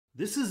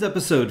This is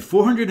episode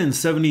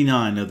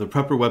 479 of the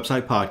Prepper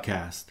Website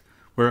Podcast,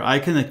 where I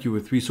connect you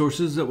with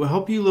resources that will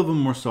help you live a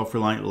more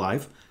self-reliant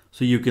life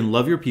so you can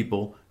love your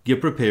people,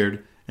 get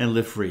prepared, and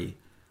live free.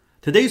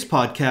 Today's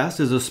podcast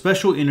is a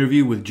special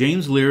interview with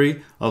James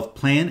Leery of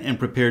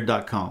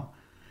planandprepared.com.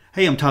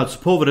 Hey, I'm Todd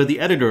Sepulveda, the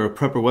editor of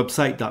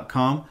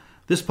prepperwebsite.com.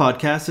 This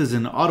podcast is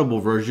an audible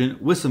version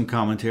with some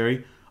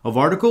commentary of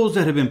articles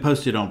that have been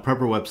posted on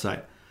Prepper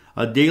Website,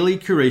 a daily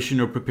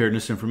curation of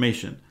preparedness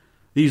information.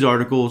 These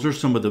articles are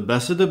some of the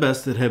best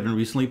that have been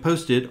recently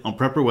posted on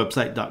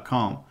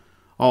prepperwebsite.com.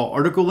 All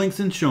article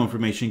links and show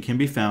information can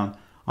be found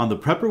on the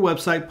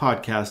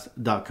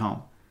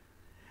prepperwebsitepodcast.com.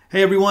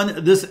 Hey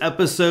everyone, this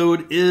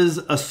episode is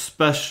a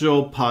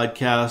special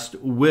podcast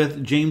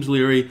with James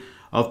Leery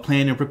of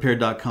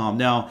planandprepared.com.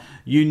 Now,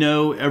 you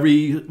know,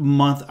 every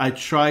month I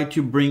try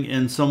to bring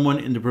in someone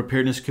in the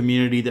preparedness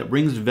community that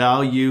brings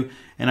value,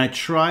 and I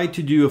try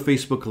to do a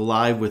Facebook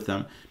Live with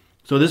them.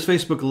 So this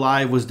Facebook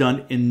Live was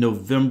done in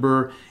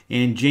November,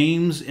 and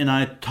James and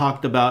I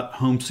talked about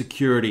home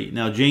security.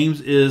 Now, James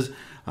is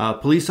a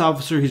police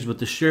officer. He's with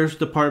the Sheriff's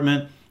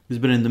Department. He's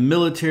been in the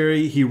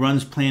military. He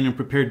runs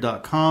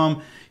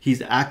planandprepared.com.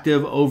 He's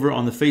active over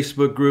on the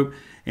Facebook group.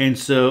 And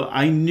so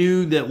I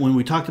knew that when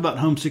we talked about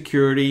home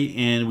security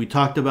and we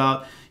talked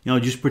about,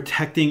 just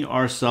protecting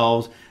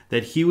ourselves,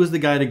 that he was the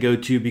guy to go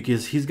to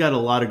because he's got a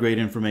lot of great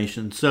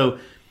information. So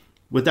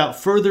without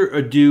further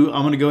ado,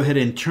 I'm going to go ahead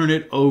and turn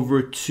it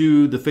over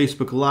to the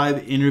Facebook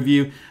Live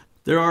interview.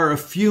 There are a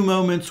few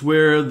moments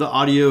where the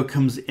audio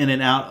comes in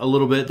and out a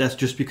little bit. That's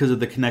just because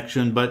of the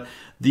connection, but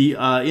the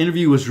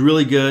interview was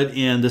really good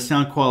and the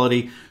sound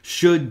quality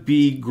should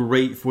be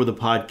great for the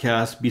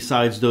podcast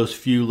besides those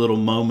few little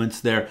moments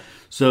there.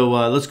 So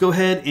let's go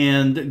ahead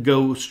and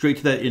go straight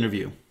to that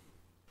interview.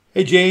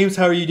 Hey James,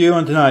 how are you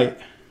doing tonight?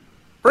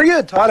 Pretty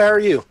good, Todd. How are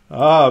you?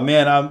 Oh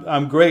man,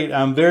 I'm great.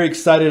 I'm very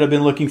excited. I've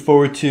been looking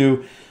forward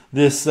to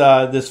this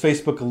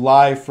Facebook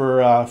Live for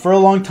a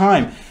long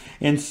time.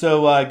 And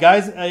so,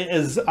 guys,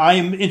 as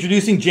I'm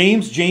introducing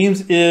James,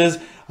 James is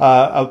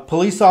a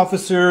police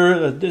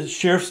officer, a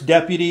sheriff's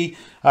deputy.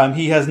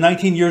 He has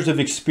 19 years of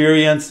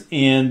experience,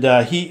 and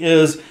he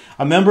is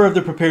a member of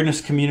the preparedness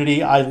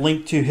community. I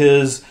link to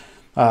his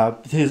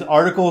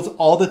articles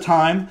all the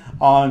time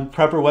on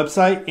Prepper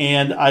website,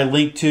 and I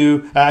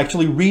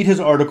actually read his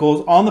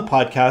articles on the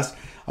podcast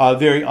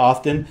very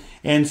often.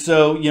 And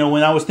so,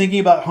 when I was thinking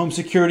about home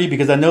security,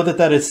 because I know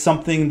that is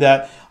something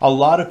that a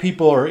lot of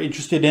people are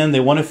interested in, they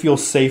want to feel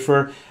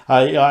safer,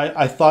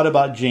 I thought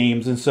about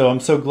James. And so I'm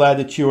so glad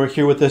that you are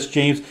here with us,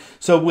 James.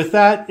 So with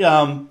that,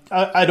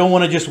 I don't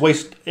want to just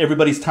waste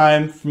everybody's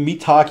time from me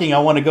talking. I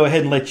want to go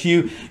ahead and let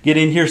you get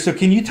in here. So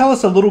can you tell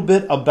us a little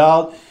bit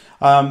about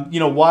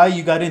why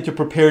you got into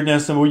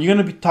preparedness? And we're going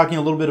to be talking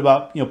a little bit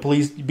about,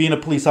 being a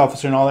police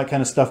officer and all that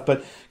kind of stuff.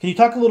 But can you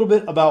talk a little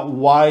bit about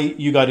why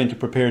you got into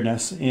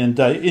preparedness and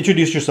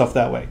introduce yourself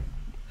that way?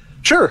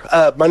 Sure.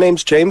 My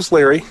name's James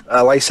Leery.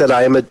 Like I said,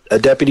 I am a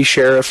deputy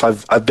sheriff.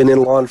 I've been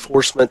in law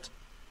enforcement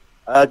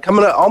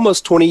coming up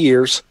almost 20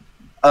 years.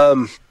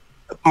 My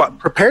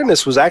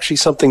preparedness was actually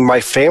something my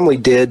family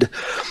did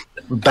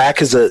back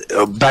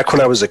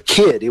when I was a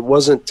kid. It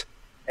wasn't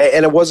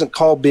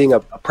called being a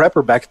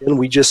prepper back then.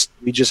 We just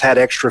had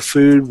extra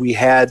food. We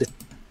had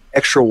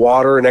extra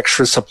water and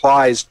extra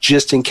supplies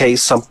just in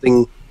case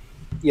something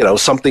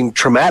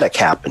traumatic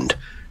happened.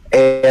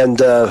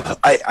 And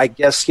I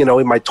guess, in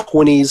my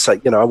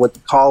 20s, I went to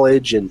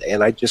college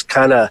and I just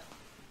kind of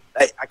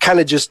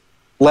just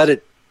let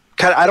it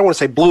I don't want to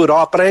say blew it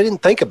off, but I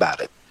didn't think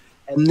about it.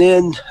 And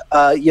then,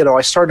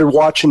 I started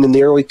watching in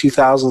the early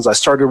 2000s. I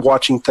started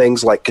watching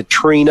things like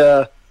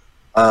Katrina.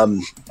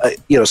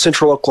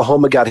 Central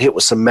Oklahoma got hit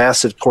with some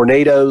massive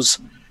tornadoes,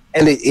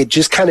 and it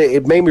just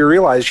it made me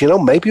realize,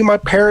 maybe my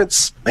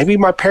parents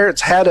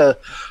had a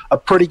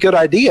pretty good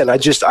idea. And I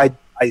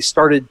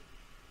started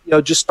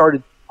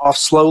off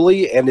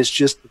slowly, and it's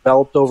just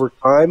developed over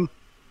time.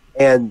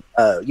 And,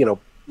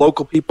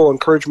 local people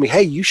encouraged me,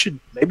 hey,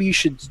 maybe you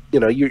should,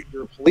 you're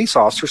a police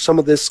officer. Some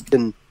of this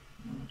can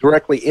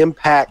directly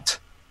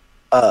impact,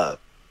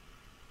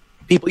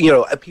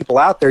 people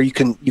out there. You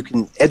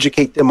can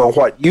educate them on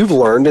what you've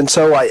learned. And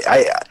so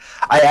I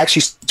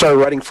actually started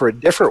writing for a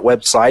different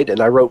website, and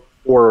I wrote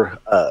for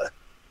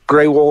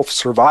Gray Wolf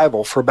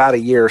Survival for about a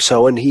year or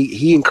so. And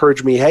he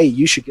encouraged me, hey,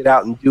 you should get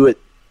out and do it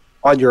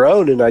on your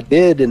own. And I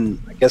did.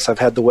 And I guess I've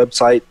had the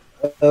website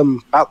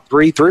about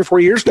three or 4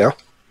 years now.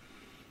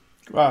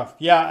 Wow.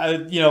 Yeah.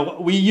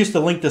 We used to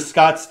link to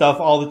Scott's stuff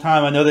all the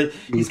time. I know that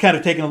he's kind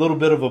of taken a little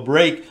bit of a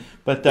break,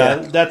 but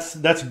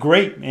that's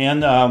great,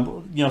 man.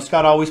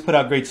 Scott always put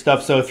out great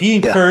stuff. So if he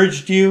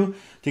encouraged you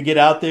to get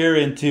out there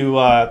and to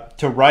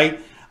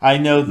write, I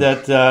know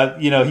that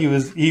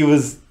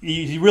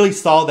he really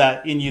saw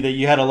that in you, that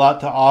you had a lot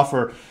to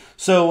offer.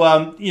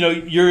 So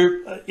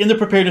you're in the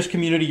preparedness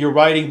community, you're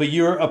writing, but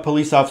you're a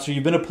police officer.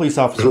 You've been a police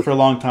officer for a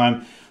long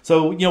time.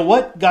 So,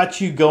 what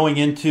got you going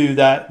into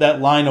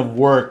that line of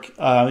work?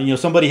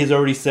 Somebody has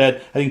already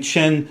said, I think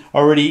Chen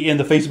already in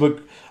the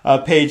Facebook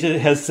page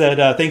has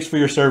said, "Thanks for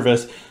your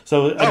service."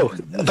 So,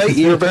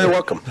 you're very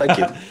welcome. Thank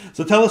you.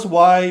 So, tell us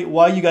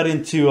why you got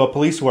into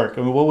police work.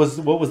 I mean, what was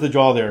the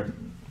draw there?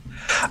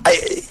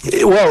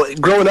 Well,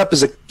 growing up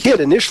as a kid,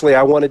 initially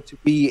I wanted to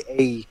be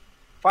a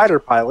fighter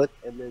pilot,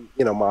 and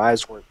then my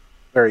eyes weren't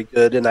very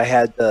good, and I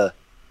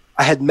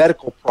had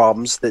medical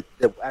problems that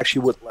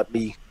actually wouldn't let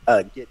me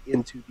get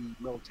into the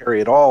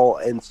military at all,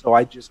 and so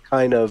I just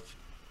kind of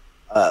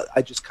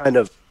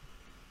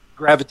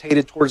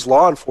gravitated towards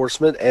law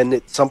enforcement, and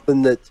it's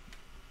something that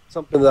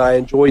I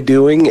enjoy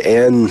doing,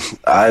 and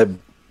I'm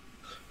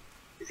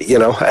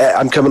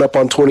coming up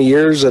on 20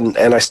 years, and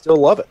I still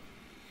love it.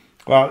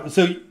 Wow.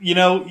 So,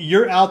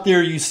 you're out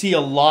there, you see a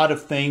lot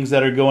of things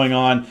that are going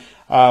on.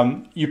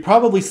 You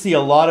probably see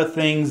a lot of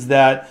things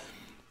that,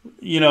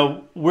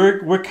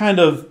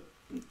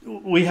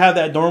 we have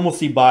that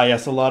normalcy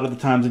bias a lot of the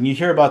times, and you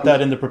hear about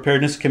that in the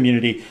preparedness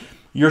community.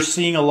 You're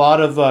seeing a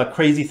lot of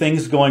crazy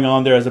things going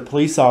on there as a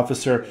police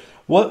officer.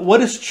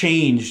 What has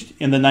changed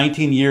in the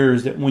 19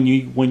 years that when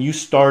you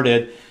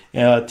started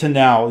to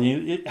now?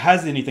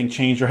 Has anything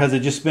changed, or has it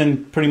just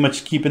been pretty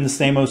much keeping the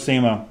same old,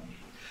 same old?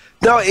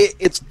 No,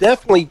 it's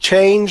definitely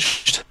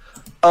changed.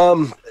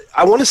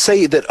 I want to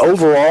say that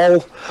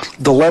overall,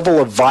 the level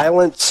of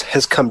violence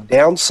has come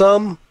down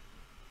some,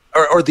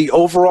 or the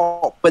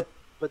overall, but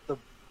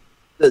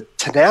the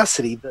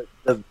tenacity, the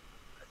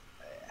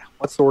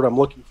what's the word I'm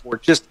looking for?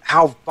 Just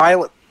how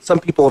violent some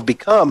people have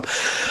become,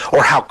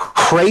 or how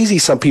crazy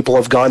some people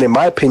have gone, in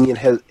my opinion,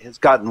 has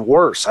gotten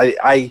worse.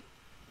 I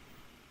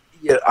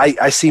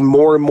see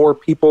more and more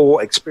people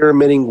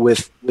experimenting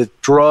with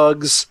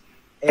drugs.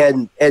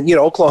 And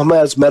Oklahoma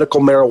has medical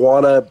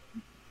marijuana.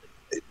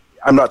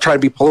 I'm not trying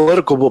to be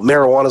political, but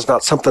marijuana is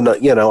not something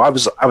that,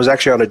 I was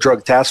actually on a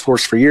drug task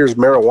force for years.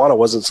 Marijuana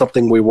wasn't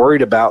something we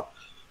worried about.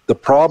 The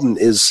problem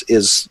is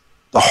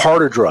the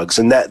harder drugs,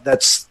 and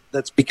that's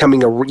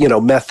becoming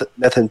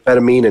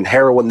methamphetamine and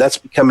heroin. That's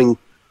becoming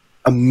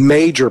a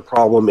major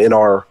problem in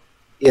our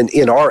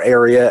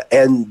area,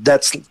 and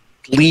that's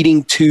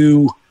leading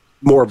to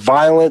more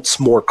violence,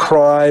 more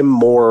crime,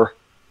 more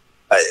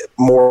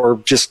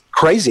just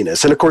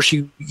craziness. And of course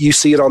you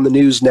see it on the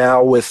news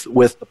now with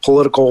the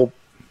political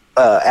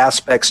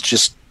aspects.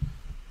 Just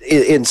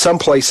in some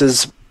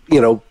places,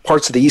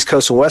 parts of the East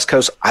Coast and West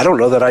Coast, I don't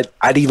know that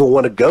I'd even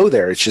want to go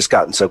there. It's just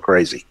gotten so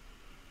crazy.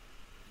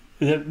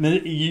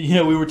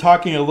 We were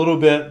talking a little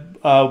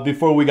bit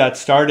before we got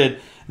started.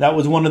 That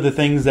was one of the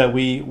things that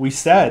we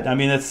said. I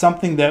mean, it's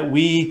something that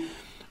we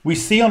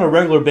see on a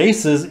regular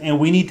basis, and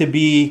we need to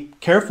be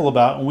careful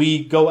about. And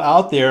we go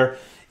out there,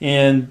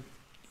 and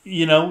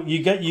you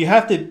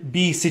have to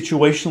be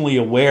situationally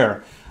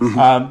aware.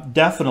 Mm-hmm.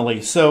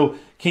 Definitely. So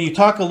can you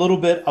talk a little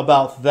bit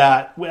about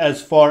that,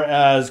 as far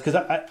as, because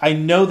I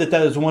know that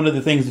is one of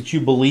the things that you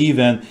believe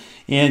in,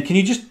 and can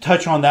you just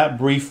touch on that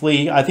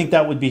briefly? I think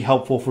that would be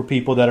helpful for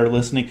people that are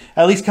listening,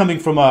 at least coming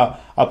from a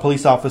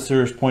police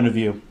officer's point of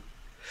view.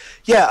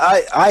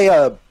 Yeah,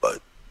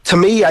 to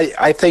me,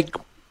 I think,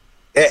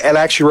 and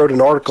I actually wrote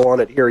an article on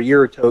it here a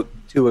year or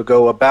two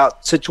ago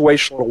about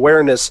situational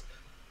awareness.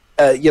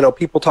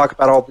 People talk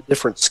about all the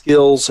different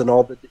skills and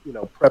all the,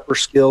 prepper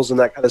skills and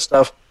that kind of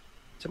stuff.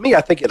 To me,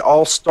 I think it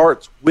all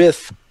starts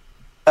with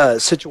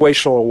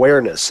situational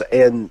awareness,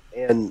 and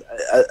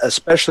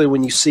especially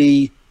when you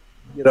see,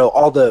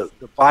 all the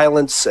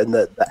violence and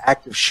the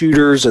active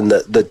shooters and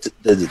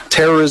the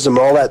terrorism,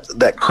 all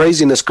that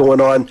craziness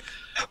going on.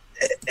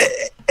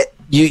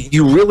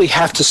 You really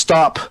have to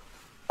stop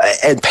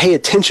and pay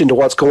attention to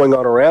what's going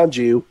on around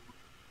you,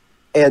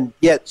 and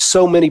yet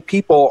so many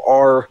people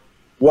are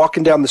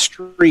walking down the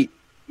street,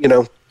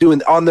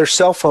 doing on their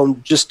cell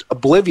phone, just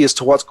oblivious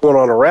to what's going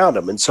on around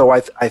them. And so I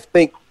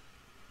think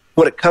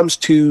when it comes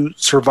to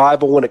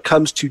survival, when it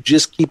comes to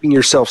just keeping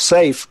yourself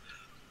safe,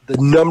 the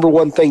number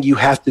one thing you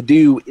have to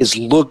do is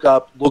look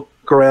up, look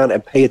around,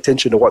 and pay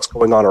attention to what's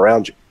going on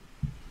around you.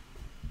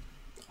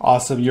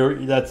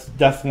 Awesome. That's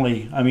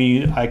definitely,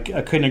 I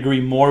couldn't agree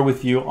more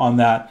with you on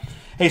that.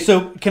 Hey,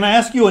 so can I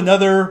ask you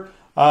another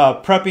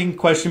prepping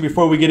question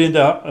before we get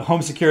into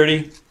home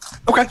security?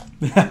 Okay.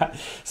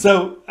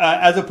 So,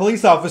 as a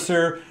police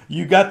officer,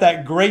 you got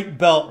that great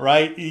belt,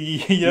 right?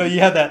 You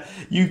have that,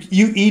 you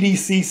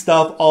EDC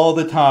stuff all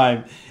the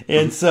time.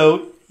 And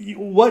so,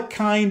 what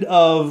kind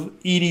of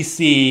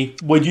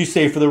EDC would you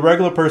say for the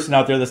regular person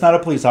out there that's not a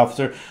police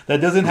officer, that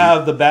doesn't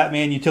have the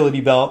Batman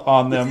utility belt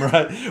on them,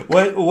 right?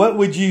 What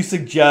would you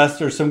suggest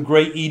are some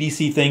great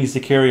EDC things to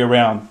carry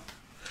around?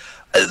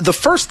 The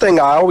first thing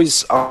I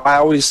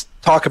always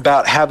talk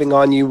about having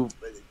on you,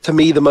 to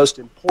me, the most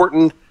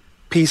important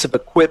piece of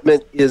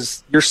equipment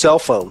is your cell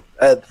phone.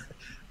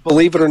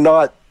 Believe it or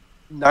not,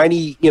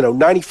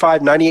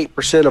 95,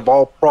 98% of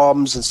all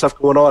problems and stuff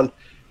going on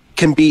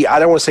can be, I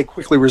don't want to say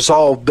quickly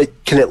resolved, but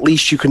at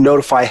least you can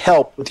notify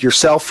help with your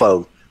cell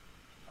phone.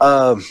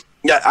 I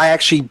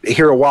actually,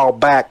 here a while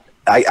back,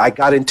 I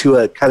got into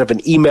a kind of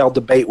an email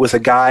debate with a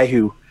guy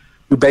who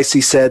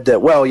basically said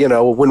that, well,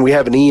 when we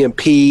have an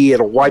EMP,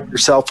 it'll wipe your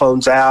cell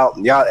phones out.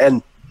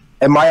 And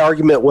my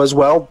argument was,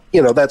 well,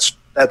 that's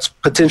that's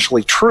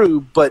potentially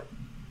true, but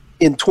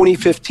in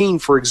 2015,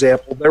 for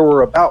example, there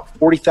were about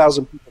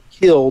 40,000 people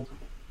killed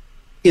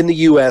in the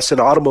U.S. in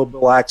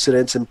automobile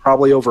accidents and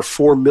probably over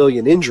 4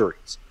 million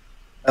injuries.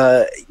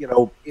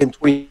 In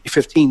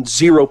 2015,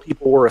 0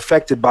 people were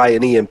affected by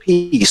an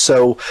EMP.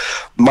 So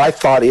my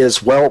thought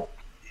is, well,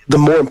 the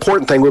more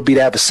important thing would be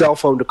to have a cell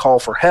phone to call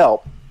for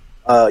help.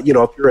 If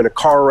you're in a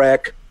car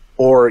wreck,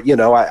 or,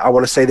 I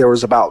want to say there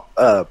was about,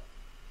 I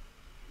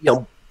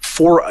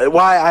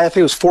think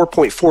it was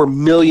 4.4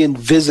 million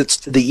visits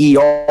to the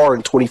ER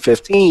in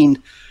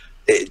 2015.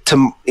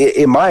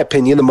 In my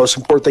opinion, the most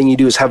important thing you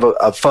do is have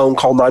a phone,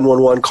 call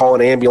 911, call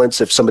an ambulance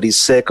if somebody's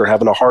sick or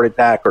having a heart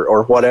attack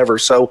or whatever.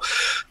 So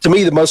to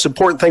me, the most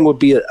important thing would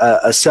be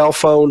a cell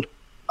phone.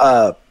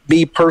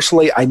 Me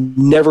personally, I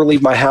never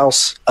leave my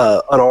house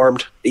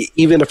unarmed.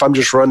 Even if I'm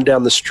just running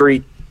down the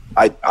street,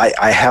 I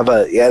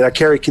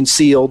carry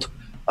concealed.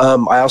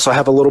 I also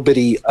have a little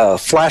bitty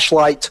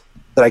flashlight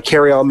that I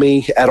carry on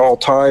me at all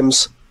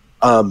times.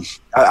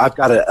 I've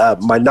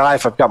got my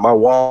knife, I've got my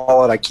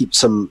wallet, I keep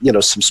some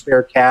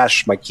spare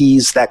cash, my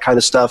keys, that kind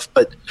of stuff.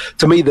 But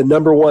to me, the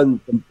number one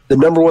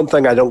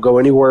thing I don't go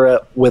anywhere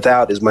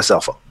without is my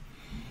cell phone.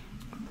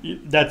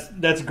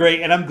 That's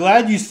great. And I'm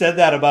glad you said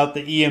that about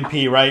the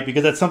EMP, right?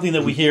 Because that's something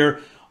that we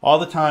hear all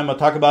the time. I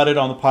talk about it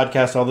on the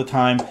podcast all the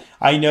time.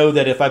 I know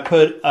that if I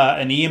put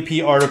an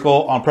EMP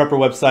article on Prepper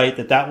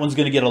website, that one's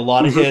going to get a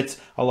lot of hits,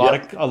 a lot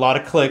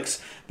of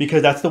clicks,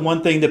 because that's the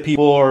one thing that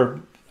people are,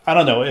 I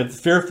don't know,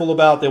 fearful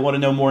about. They want to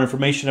know more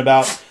information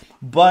about.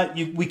 But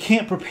we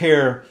can't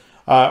prepare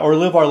or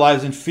live our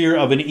lives in fear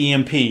of an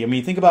EMP. I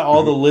mean, think about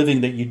all the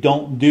living that you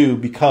don't do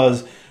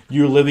because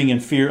you're living in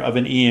fear of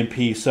an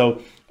EMP.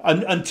 So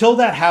until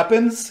that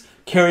happens,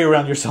 carry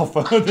around your cell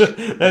phone.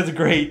 That's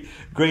great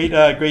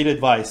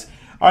advice.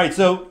 All right,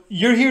 so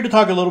you're here to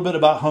talk a little bit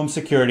about home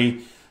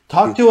security.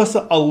 Talk to us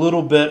a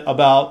little bit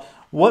about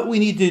what we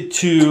need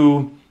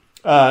to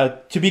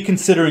be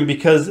considering,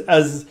 because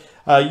as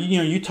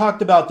you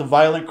talked about the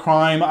violent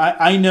crime.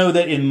 I know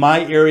that in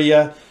my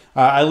area,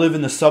 I live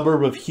in the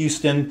suburb of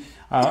Houston.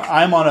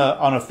 I'm on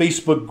a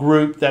Facebook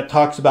group that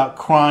talks about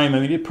crime. I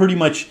mean, it pretty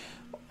much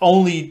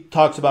only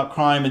talks about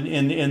crime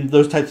and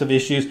those types of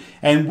issues.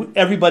 And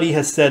everybody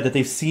has said that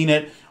they've seen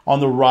it on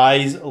the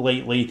rise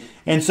lately.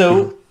 And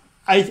so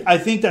I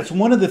think that's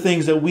one of the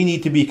things that we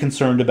need to be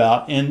concerned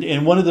about,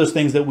 and one of those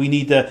things that we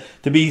need to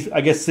be,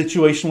 I guess,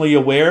 situationally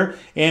aware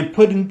and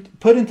put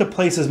into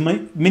place as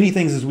many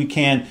things as we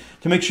can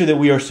to make sure that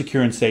we are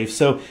secure and safe.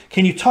 So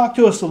can you talk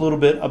to us a little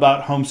bit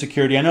about home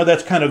security? I know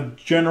that's kind of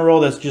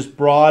general, that's just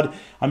broad.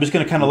 I'm just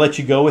going to kind of let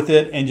you go with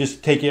it and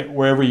just take it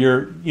wherever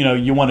you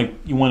want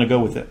to go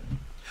with it.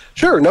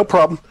 Sure, no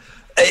problem.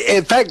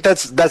 In fact,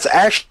 that's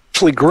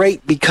actually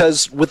great,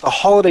 because with the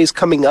holidays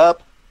coming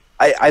up,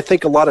 I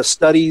think a lot of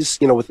studies,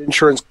 with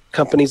insurance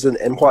companies and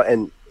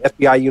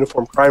FBI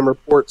uniform crime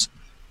reports,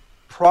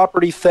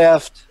 property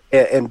theft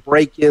and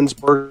break-ins,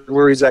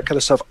 burglaries, that kind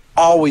of stuff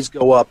always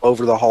go up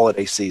over the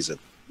holiday season.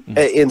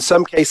 In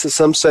some cases,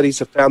 some studies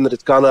have found that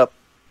it's gone up,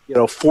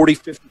 40,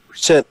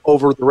 50%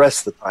 over the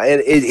rest of the time.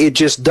 And it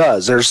just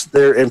does.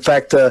 In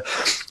fact,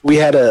 we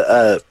had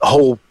a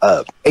whole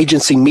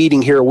agency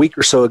meeting here a week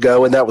or so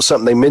ago, and that was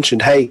something they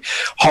mentioned. Hey,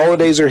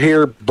 holidays are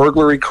here.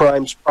 Burglary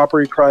crimes,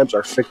 property crimes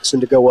are fixing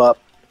to go up.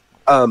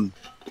 I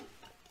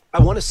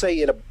want to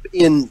say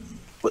in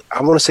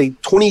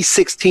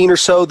 2016 or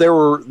so, there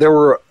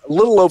were a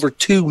little over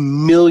 2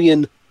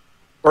 million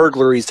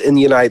burglaries in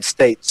the United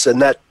States,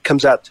 and that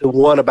comes out to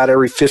one about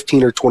every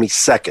 15 or 20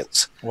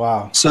 seconds.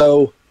 Wow.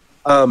 So,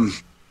 and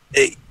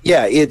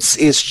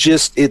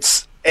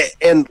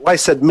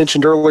like I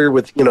mentioned earlier,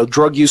 with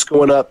drug use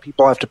going up,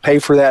 people have to pay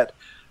for that.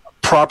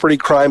 Property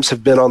crimes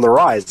have been on the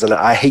rise, and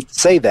I hate to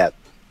say that.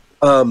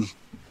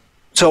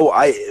 So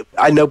I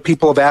know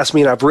people have asked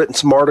me, and I've written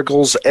some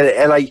articles,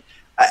 and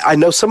I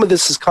know some of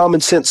this is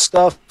common sense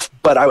stuff,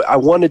 but I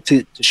wanted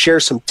to share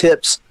some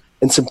tips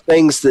and some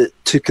things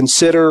to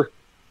consider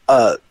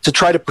to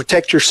try to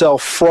protect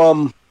yourself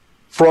from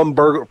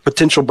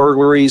potential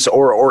burglaries,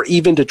 or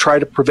even to try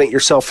to prevent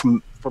yourself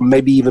from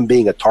maybe even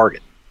being a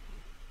target.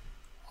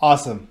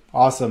 Awesome.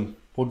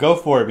 Well, go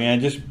for it, man.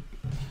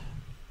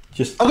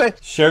 Just okay.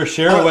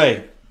 Share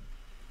away.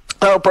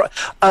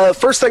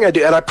 First thing I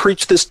do, and I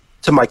preach this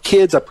to my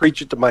kids, I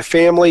preach it to my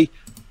family.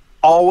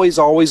 Always,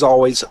 always,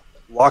 always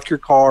lock your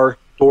car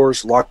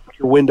doors, lock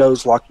your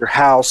windows, lock your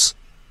house.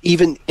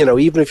 Even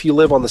if you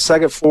live on the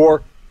second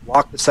floor,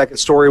 lock the second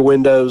story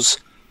windows.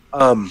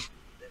 I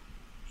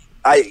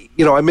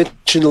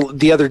mentioned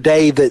the other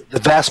day that the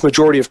vast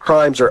majority of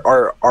crimes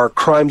are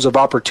crimes of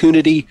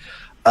opportunity.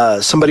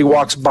 Somebody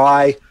walks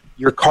by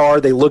your car,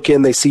 they look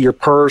in, they see your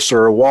purse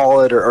or a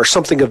wallet or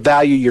something of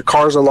value. Your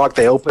car's unlocked,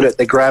 they open it,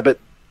 they grab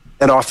it,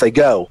 and off they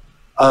go.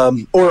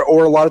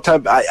 Or a lot of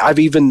times, there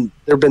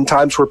have been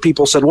times where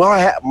people said,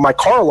 "Well, my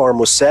car alarm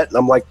was set," and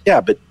I'm like, "Yeah,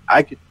 but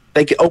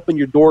they could open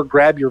your door,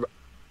 grab your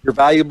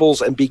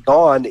valuables, and be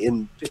gone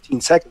in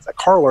 15 seconds. That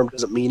car alarm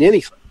doesn't mean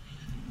anything."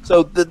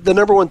 So the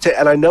number one,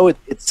 and I know it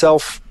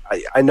itself,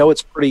 I know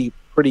it's pretty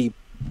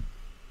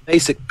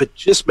basic, but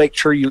just make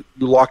sure you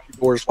lock your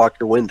doors, lock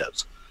your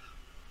windows.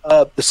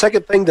 The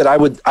second thing that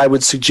I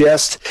would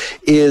suggest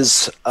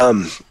is,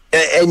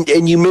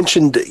 and you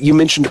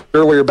mentioned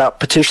earlier about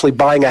potentially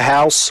buying a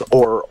house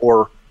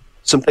or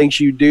some things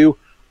you do.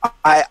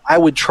 I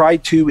would try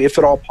to, if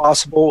at all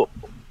possible,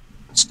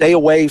 stay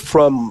away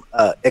from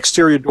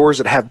exterior doors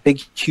that have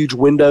big, huge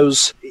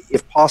windows,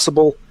 if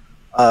possible.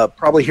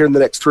 Probably here in the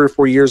next 3 or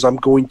 4 years, I'm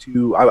going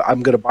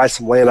to buy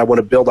some land. I want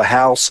to build a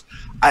house.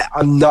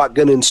 I'm not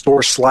going to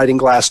install sliding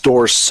glass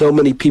doors. So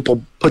many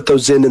people put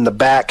those in the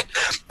back,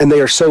 and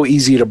they are so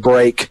easy to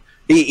break.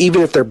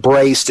 Even if they're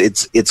braced,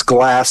 it's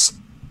glass.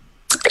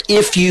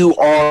 If you're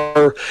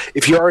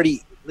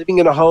already living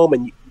in a home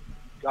and you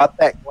got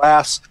that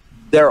glass,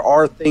 there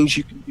are things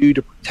you can do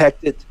to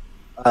protect it.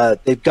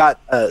 They've got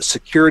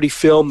security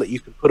film that you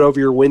can put over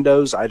your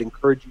windows. I'd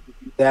encourage you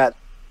to do that.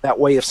 That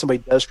way, if somebody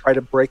does try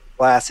to break the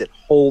glass, it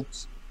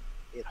holds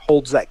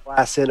that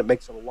glass in. It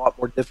makes it a lot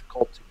more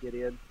difficult to get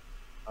in.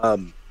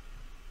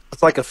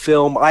 It's like a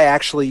film. I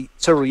actually,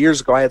 several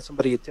years ago, I had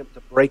somebody attempt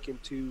to break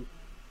into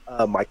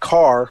my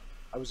car.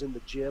 I was in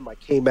the gym. I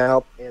came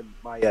out, and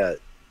my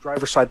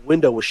driver's side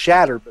window was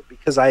shattered, but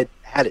because I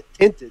had it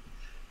tinted,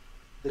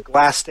 the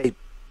glass stayed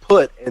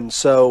put, and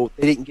so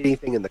they didn't get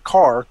anything in the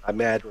car. I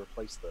had to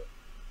replace the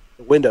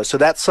window. So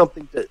that's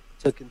something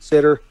to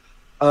consider.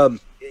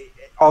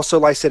 Also,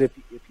 like I said, if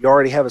you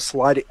already have a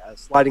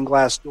sliding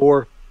glass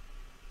door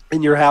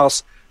in your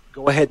house,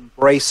 go ahead and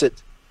brace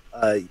it.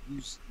 My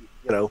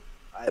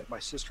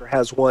sister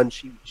has one.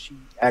 She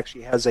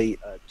actually has a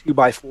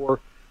 2x4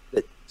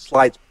 that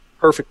slides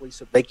perfectly,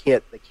 so they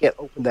can't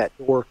open that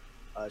door.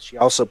 She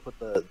also put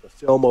the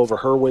film over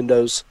her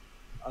windows.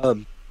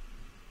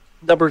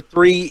 Number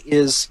 3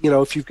 is,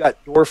 if you've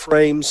got door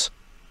frames,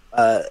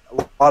 a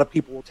lot of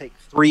people will take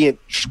 3-inch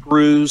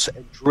screws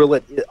and drill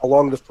it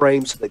along the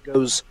frame so that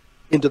goes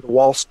into the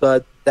wall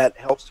stud. That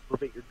helps to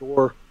prevent your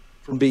door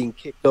from being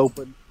kicked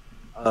open.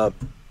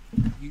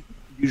 You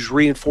use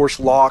reinforced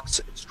locks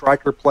and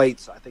striker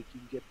plates. I think you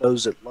can get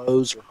those at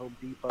Lowe's or Home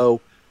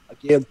Depot.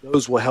 Again,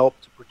 those will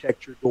help to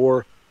protect your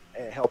door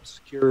and help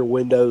secure your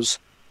windows.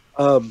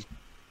 Some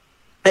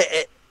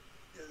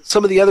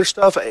of the other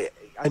stuff, I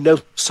know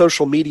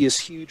social media is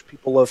huge.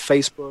 People love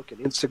Facebook and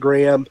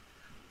Instagram.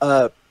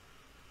 I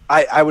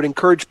would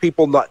encourage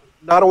people, not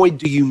only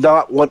do you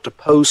not want to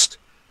post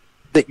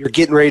that you're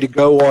getting ready to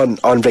go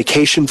on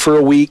vacation for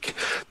a week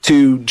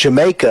to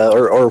Jamaica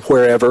or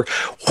wherever,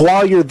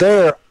 while you're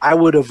there, I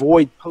would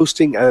avoid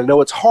posting, and I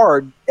know it's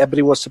hard,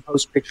 everybody wants to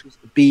post pictures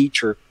of the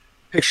beach or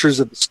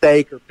pictures of the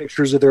steak or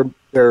pictures of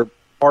their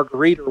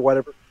margarita or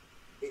whatever.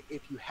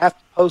 If you have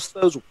to post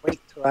those, wait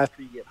till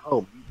after you get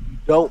home. You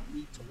don't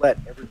need to let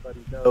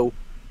everybody know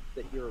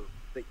that you're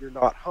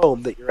not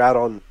home, that you're out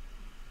on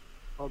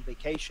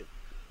vacation.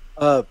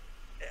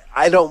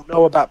 I don't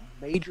know about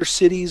major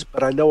cities,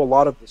 but I know a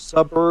lot of the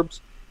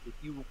suburbs. If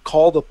you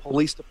call the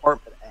police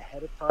department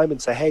ahead of time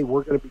and say, hey,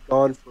 we're going to be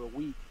gone for a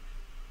week,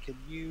 can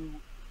you,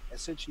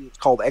 essentially it's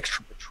called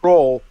extra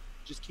patrol,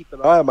 just keep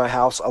an eye on my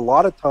house. A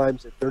lot of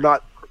times, if they're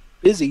not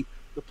busy,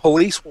 the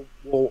police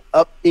will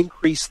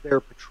increase their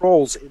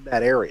patrols in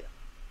that area.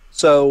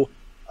 So,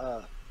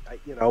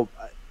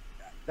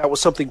 that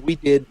was something we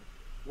did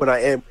when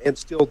I am and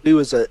still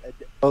do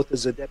both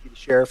as a deputy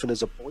sheriff and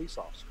as a police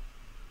officer.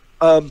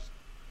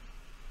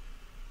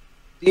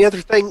 The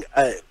other thing,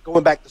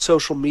 going back to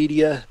social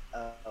media,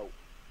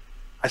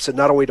 I said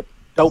not only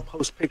don't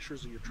post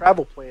pictures of your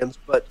travel plans,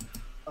 but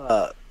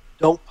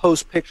don't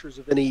post pictures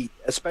of any,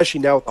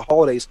 especially now with the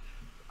holidays.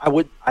 I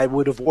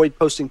would avoid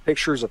posting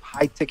pictures of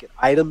high ticket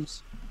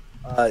items.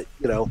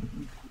 You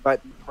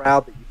might be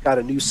proud that you've got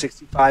a new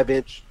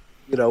 65-inch,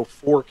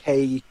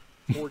 4K,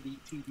 4D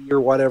TV or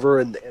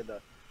whatever, and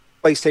a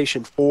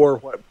PlayStation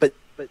 4. But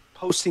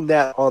posting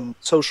that on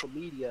social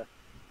media,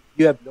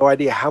 you have no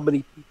idea how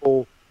many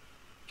people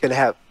can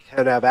have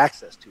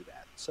access to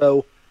that.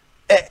 So,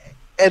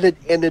 and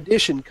in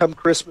addition, come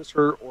Christmas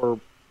or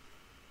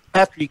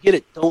after you get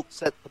it, don't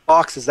set the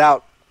boxes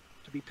out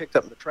to be picked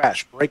up in the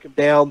trash. Break them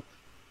down,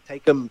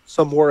 take them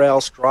somewhere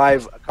else,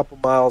 drive a couple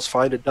miles,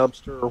 find a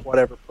dumpster or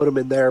whatever, put them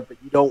in there. But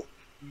you don't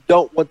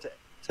want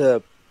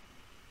to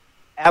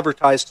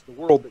advertise to the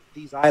world that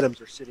these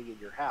items are sitting in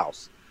your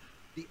house.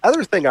 The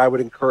other thing I would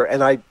encourage,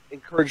 and I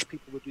encourage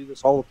people to do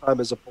this all the time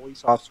as a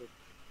police officer,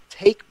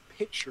 take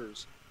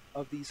pictures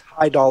of these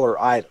high dollar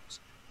items,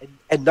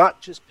 and not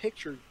just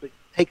pictures, but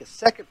take a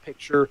second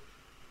picture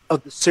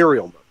of the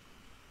serial number.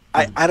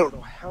 I don't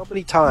know how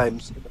many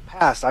times in the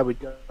past I would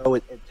go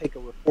and take a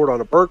report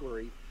on a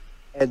burglary,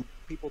 and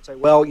people would say,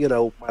 well,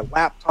 my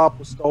laptop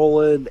was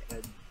stolen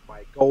and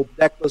my gold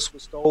necklace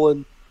was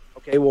stolen.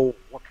 Okay, well,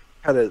 what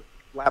kind of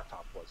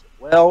laptop was it?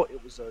 Well,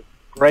 it was a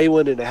gray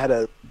one and it had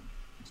a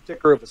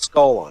sticker of a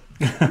skull on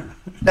it.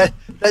 that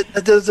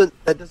doesn't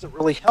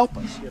really help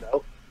us,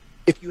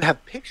 If you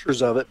have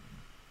pictures of it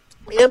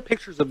and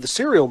pictures of the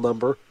serial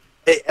number,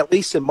 at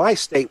least in my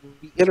state,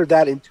 we enter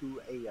that into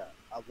a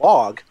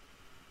log,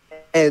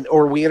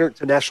 or we enter it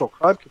to National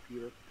Crime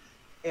Computer,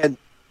 and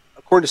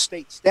of according to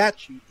state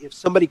statute, if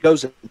somebody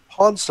goes and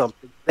pawns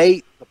something,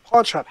 the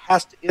pawn shop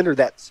has to enter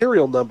that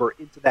serial number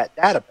into that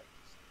database.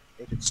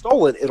 If it's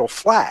stolen, it'll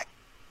flag.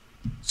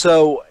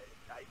 So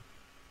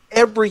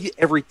every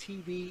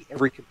TV,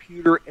 every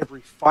computer,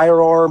 every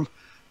firearm,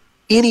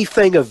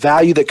 anything of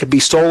value that could be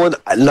stolen,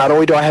 not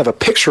only do I have a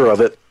picture of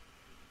it,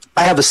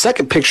 I have a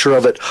second picture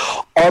of it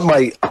on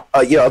my,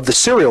 of the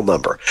serial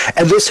number.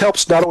 And this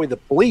helps not only the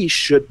police,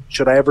 should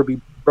I ever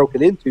be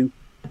broken into,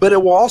 but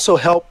it will also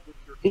help with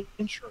your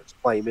insurance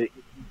claim. If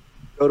you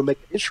go to make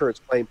an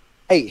insurance claim,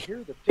 hey,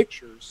 here are the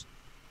pictures,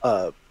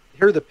 and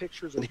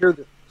here are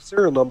the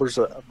serial numbers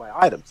of my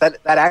items. That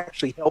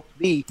actually helped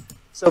me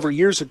several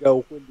years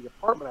ago when the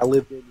apartment I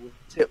lived in was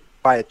hit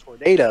by a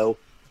tornado.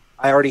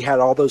 I already had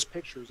all those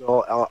pictures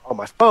on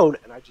my phone,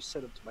 and I just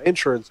sent them to my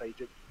insurance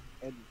agent,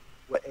 and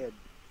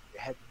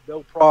had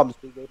no problems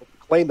being able to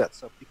claim that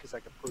stuff because I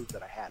could prove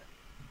that I had it.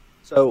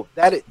 So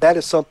that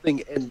is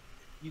something, and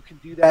you can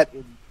do that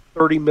in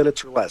 30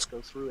 minutes or less. Go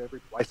through every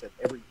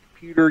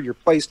computer, your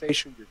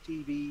PlayStation, your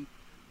TV,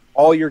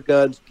 all your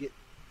guns.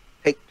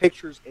 Take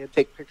pictures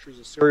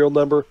of serial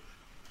number,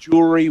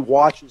 jewelry,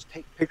 watches.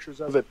 Take pictures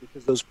of it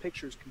because those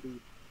pictures can be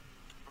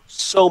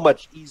so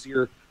much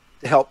easier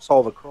to help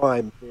solve a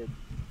crime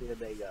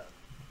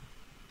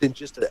than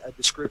just a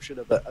description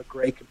of a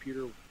gray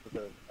computer with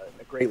a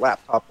gray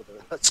laptop with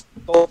a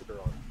folder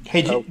on it.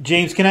 Hey,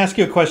 James, can I ask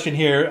you a question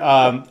here?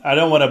 I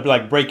don't want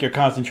to break your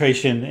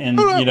concentration and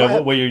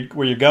where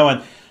you're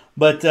going,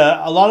 but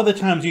a lot of the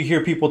times you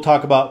hear people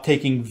talk about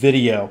taking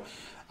video,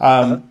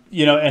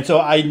 and so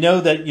I know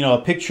that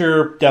a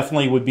picture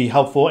definitely would be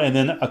helpful, and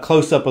then a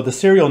close up of the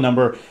serial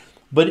number.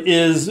 But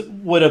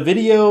would a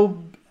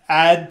video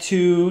add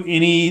to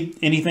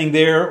anything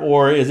there,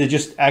 or is it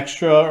just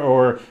extra,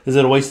 or is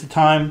it a waste of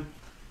time?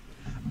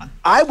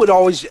 I would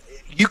always,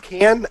 you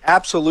can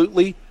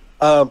absolutely.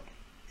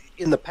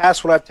 In the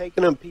past, when I've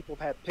taken them, people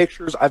have had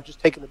pictures. I've just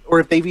taken them, or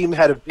if they've even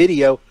had a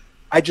video,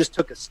 I just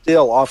took a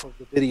still off of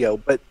the video.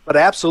 But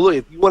absolutely,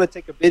 if you want to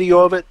take a video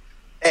of it,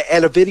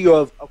 and a video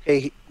of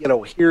here's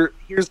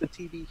the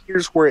TV,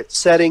 here's where it's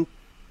setting,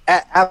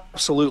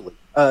 absolutely,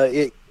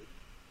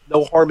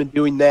 no harm in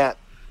doing that.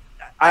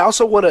 I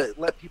also want to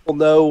let people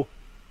know,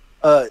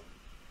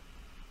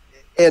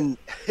 and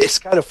it's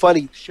kind of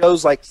funny,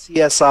 shows like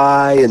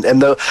CSI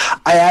and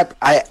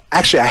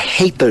I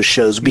hate those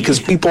shows because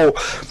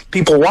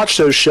people watch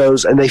those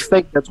shows and they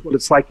think that's what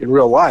it's like in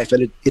real life,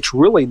 and it's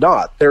really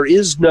not. There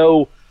is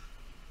no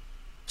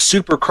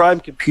super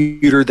crime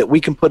computer that we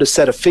can put a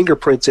set of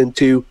fingerprints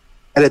into,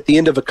 and at the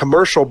end of a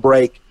commercial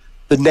break,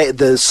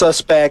 the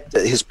suspect,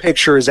 his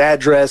picture, his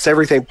address,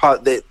 everything,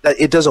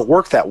 it doesn't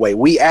work that way.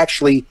 We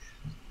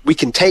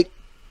can take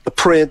the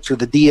print or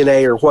the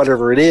DNA or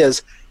whatever it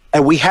is,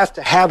 and we have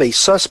to have a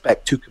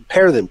suspect to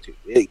compare them to.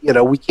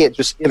 We can't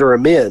just enter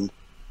them in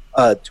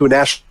to a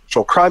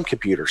national crime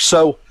computer.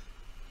 So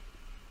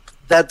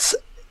those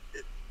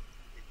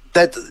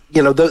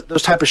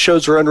type of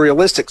shows are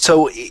unrealistic.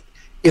 So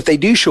if they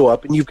do show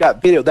up and you've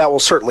got video, that will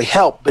certainly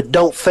help. But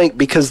don't think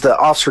because the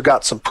officer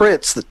got some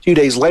prints that 2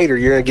 days later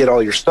you're going to get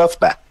all your stuff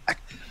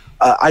back.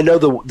 I know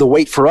the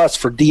wait for us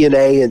for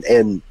DNA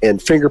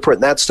and fingerprint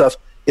and that stuff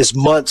is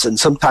months and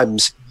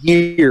sometimes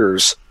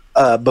years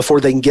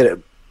before they can get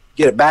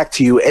it back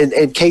to you.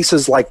 And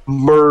cases like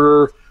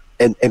murder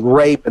and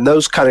rape and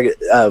those kind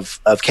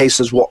of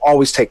cases will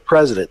always take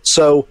precedence.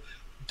 So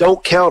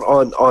don't count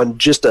on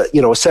just a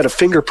set of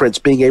fingerprints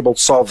being able to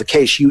solve the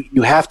case.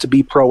 You have to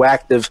be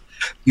proactive.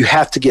 You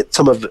have to get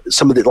some of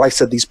the, like I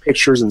said, these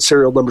pictures and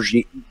serial numbers.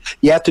 You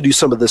have to do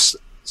some of this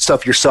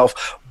stuff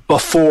yourself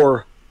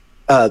before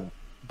a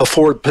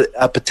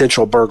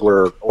potential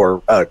burglar or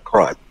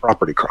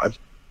property crime.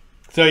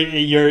 So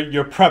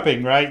you're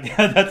prepping, right?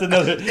 That's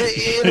another.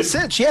 In a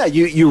sense, yeah,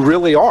 you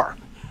really are.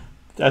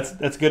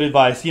 That's good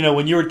advice.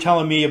 When you were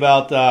telling me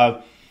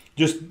about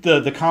just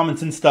the common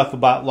sense stuff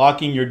about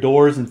locking your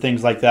doors and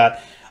things like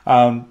that,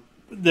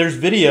 there's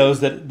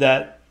videos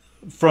that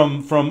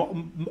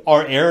from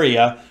our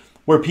area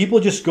where people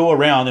just go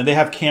around and they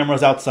have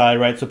cameras outside,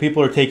 right? So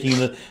people are taking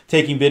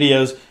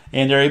videos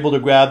and they're able to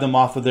grab them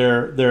off of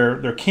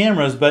their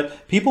cameras.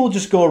 But people will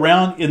just go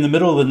around in the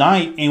middle of the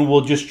night and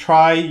will just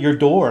try your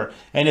door.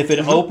 And if it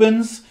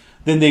opens,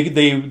 then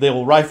they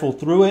will rifle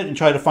through it and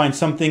try to find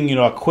something,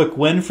 a quick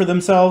win for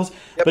themselves.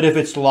 Yep. But if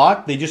it's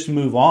locked, they just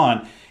move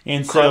on.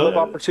 And crime of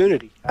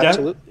opportunity.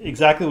 Absolutely.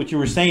 Exactly what you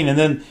were saying. And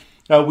then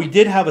we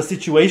did have a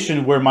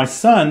situation where my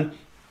son,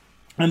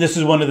 and this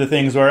is one of the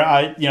things where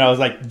I was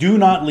like, do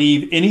not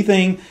leave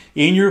anything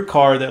in your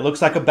car that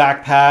looks like a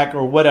backpack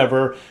or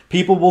whatever.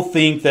 People will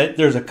think that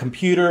there's a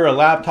computer, a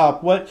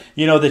laptop,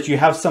 that you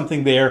have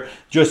something there.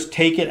 Just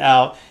take it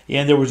out.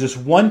 And there was this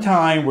one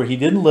time where he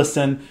didn't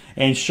listen,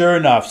 and sure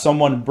enough,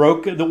 someone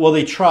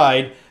they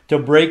tried to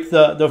break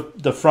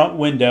the front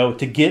window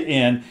to get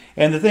in.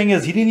 And the thing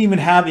is, he didn't even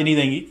have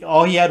anything.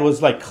 All he had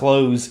was like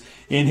clothes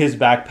in his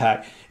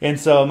backpack. And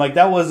so I'm like,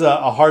 that was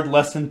a hard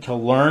lesson to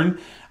learn.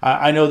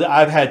 I know that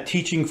I've had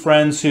teaching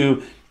friends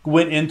who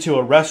went into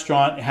a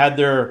restaurant, had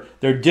their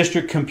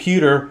district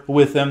computer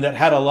with them that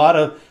had a lot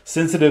of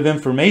sensitive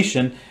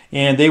information,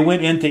 and they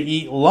went in to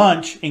eat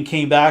lunch and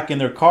came back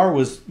and their car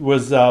was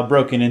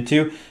broken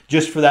into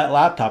just for that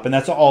laptop, and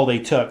that's all they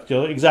took.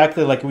 So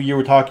exactly like you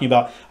were talking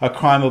about, a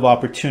crime of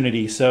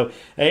opportunity. So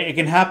it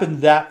can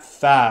happen that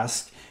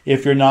fast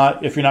if you're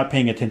not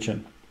paying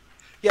attention.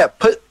 Yeah,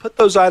 put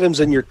those items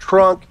in your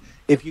trunk.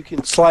 If you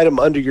can slide them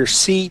under your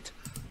seat.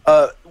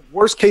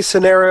 Worst case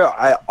scenario,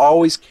 I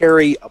always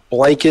carry a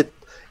blanket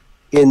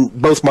in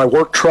both my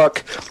work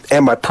truck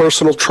and my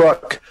personal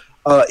truck.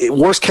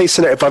 Worst case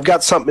scenario, if I've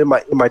got something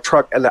in my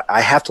truck and I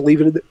have to leave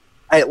it,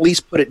 I at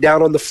least put it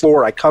down on the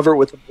floor. I cover it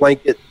with a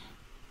blanket.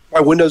 My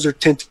windows are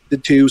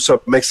tinted too, so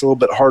it makes it a little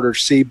bit harder to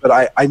see. But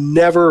I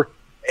never,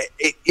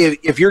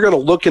 if you're going to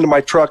look into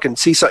my truck and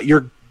see something,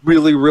 you're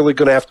really, really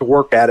going to have to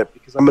work at it,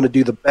 because I'm going to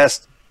do the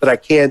best that I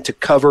can to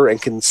cover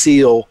and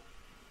conceal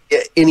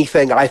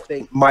anything I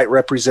think might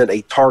represent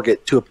a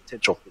target to a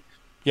potential thief.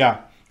 Yeah.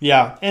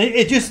 And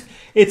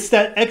it's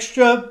that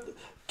extra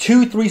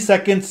 2-3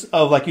 seconds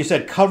of, like you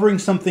said, covering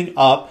something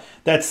up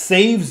that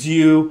saves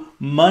you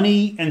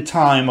money and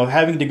time of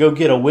having to go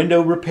get a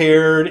window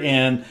repaired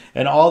and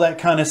all that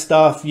kind of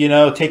stuff,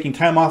 taking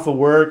time off of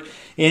work.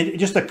 And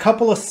just a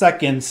couple of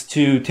seconds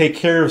to take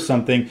care of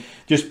something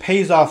just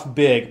pays off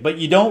big. But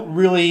you don't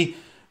really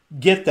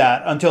get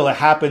that until it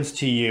happens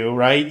to you,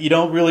 right? You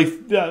don't really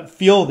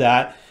feel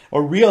that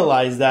or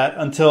realize that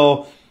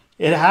until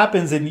it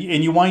happens, and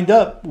you wind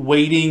up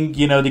waiting,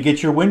 to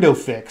get your window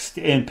fixed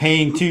and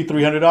paying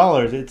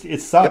 $200-$300.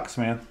 It sucks,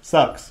 man.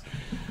 Sucks.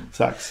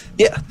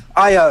 Yeah,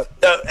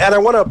 and I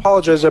want to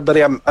apologize,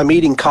 everybody. I'm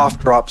eating cough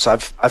drops.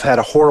 I've had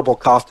a horrible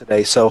cough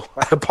today, so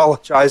I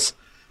apologize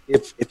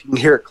if you can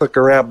hear it click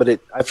around.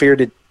 But I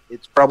figured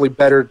it's probably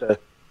better to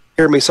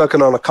hear me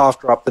sucking on a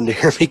cough drop than to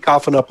hear me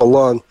coughing up a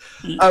lung.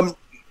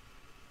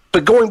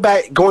 But going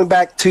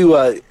back to,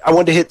 I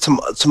wanted to hit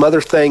some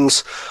other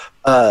things,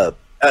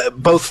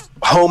 both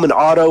home and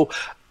auto.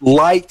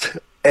 Light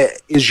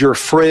is your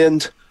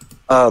friend.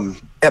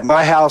 At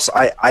my house,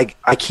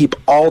 I keep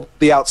all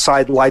the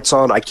outside lights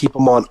on. I keep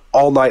them on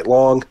all night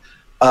long.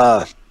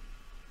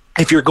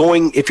 If you're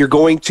going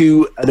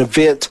to an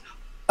event,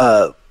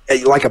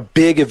 like a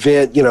big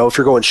event, if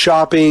you're going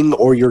shopping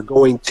or you're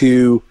going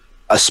to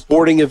a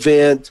sporting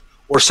event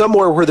or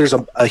somewhere where there's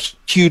a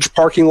huge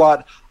parking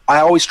lot, I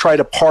always try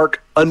to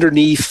park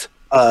underneath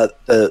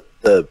the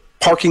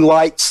parking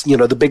lights,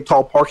 the big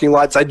tall parking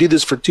lights. I do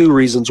this for two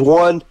reasons.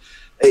 One,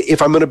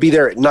 if I'm going to be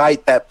there at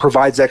night, that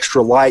provides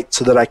extra light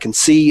so that I can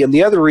see. And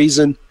the other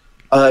reason,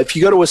 if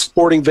you go to a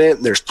sporting event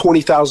and there's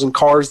 20,000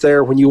 cars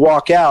there, when you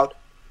walk out,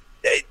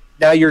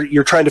 now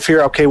you're trying to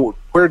figure out, okay,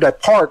 where did I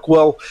park?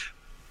 Well,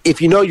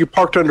 if you're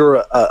parked under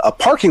a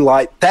parking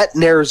light, that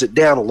narrows it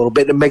down a little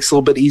bit. It makes it a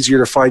little bit easier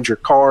to find your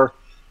car.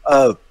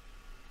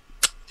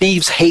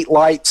 Thieves hate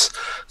lights,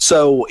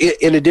 so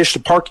in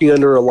addition to parking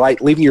under a light,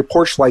 leaving your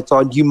porch lights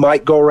on, you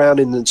might go around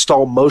and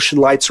install motion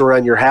lights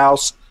around your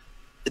house.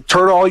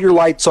 Turn all your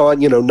lights on,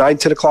 9,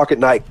 10 o'clock at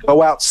night.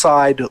 Go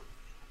outside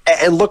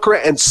and look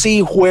around and see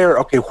where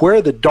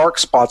are the dark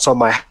spots on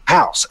my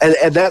house,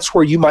 and that's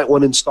where you might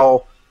want to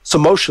install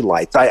some motion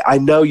lights. I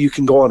know you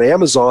can go on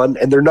Amazon,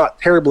 and they're not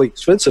terribly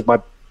expensive.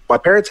 My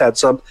parents had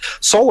some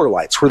solar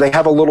lights where they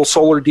have a little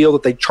solar deal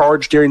that they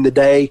charge during the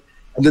day,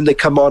 and then they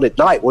come on at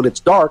night when it's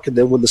dark, and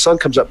then when the sun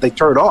comes up, they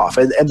turn off.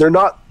 And they're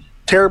not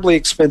terribly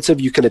expensive.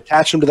 You can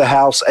attach them to the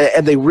house,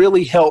 and they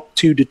really help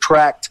to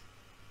detract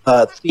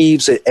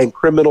thieves and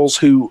criminals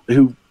who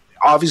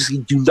obviously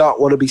do not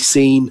want to be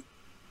seen,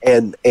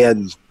 and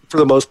for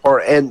the most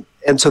part. And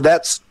so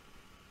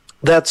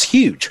that's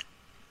huge,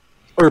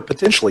 or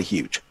potentially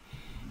huge.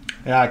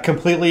 Yeah, I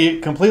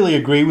completely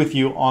agree with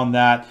you on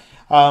that.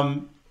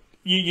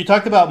 You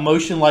talked about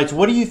motion lights.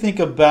 What do you think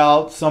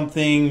about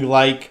something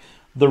like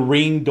the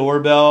Ring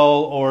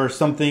doorbell or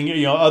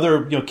something,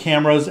 other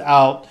cameras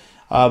out,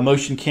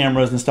 motion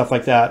cameras and stuff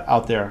like that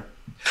out there?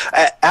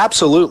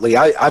 Absolutely.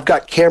 I've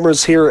got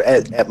cameras here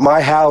at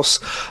my house.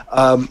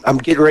 I'm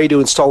getting ready to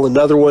install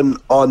another one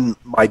on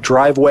my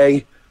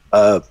driveway.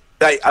 I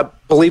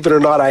believe it or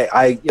not,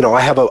 I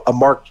have a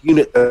marked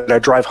unit that I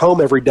drive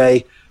home every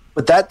day,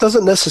 but that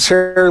doesn't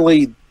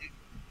necessarily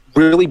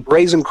really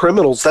brazen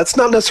criminals. That's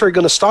not necessarily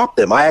going to stop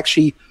them. I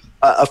actually,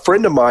 a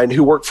friend of mine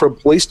who worked for a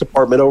police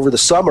department over the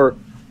summer,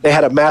 they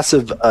had a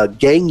massive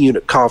gang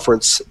unit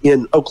conference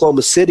in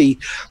Oklahoma City,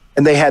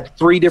 and they had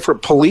 3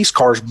 different police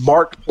cars,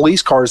 marked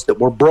police cars, that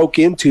were broke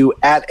into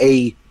at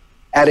a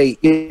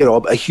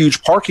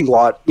huge parking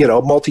lot,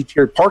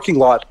 multi-tiered parking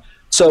lot.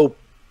 So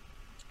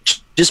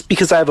just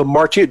because I have a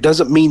marked unit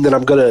doesn't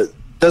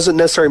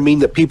necessarily mean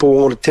that people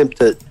won't attempt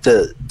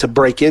to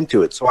break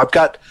into it. So I've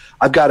got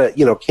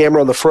a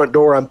camera on the front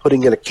door. I'm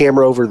putting in a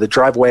camera over the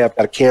driveway. I've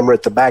got a camera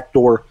at the back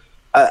door.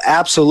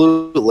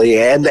 Absolutely,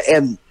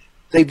 and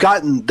they've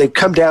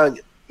come down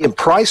in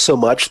price so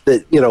much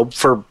that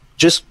for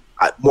just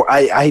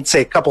I'd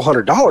say a couple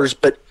 $100,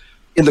 but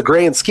in the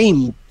grand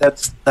scheme,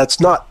 that's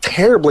not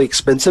terribly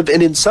expensive.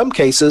 And in some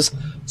cases,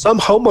 some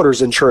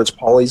homeowners insurance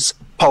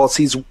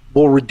policies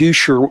will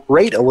reduce your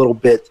rate a little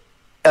bit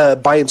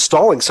by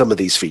installing some of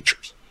these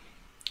features.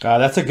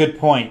 That's a good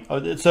point.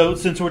 So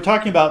since we're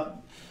talking about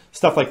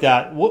stuff like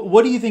that,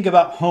 what do you think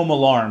about home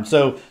alarms?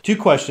 So 2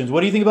 questions.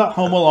 What do you think about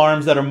home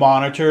alarms that are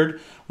monitored,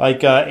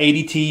 like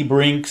ADT,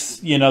 Brinks,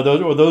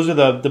 those are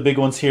the big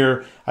ones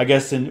here, I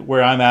guess, in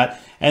where I'm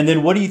at. And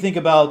then what do you think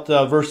about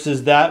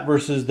versus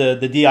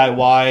the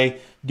DIY,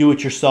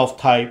 do-it-yourself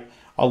type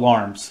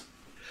alarms?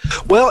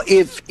 Well,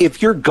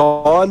 if you're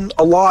gone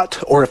a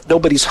lot or if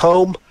nobody's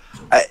home,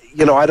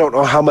 I don't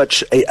know how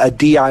much a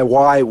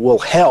DIY will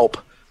help.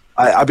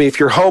 I mean, if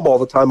you're home all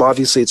the time,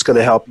 obviously it's going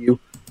to help you.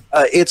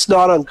 It's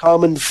not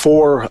uncommon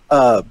for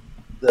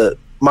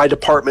my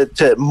department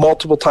to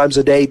multiple times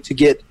a day to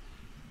get,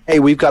 hey,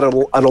 we've got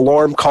an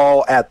alarm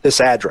call at this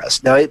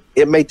address. Now,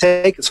 it may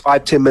take us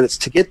 5-10 minutes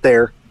to get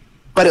there,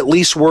 but at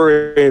least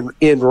we're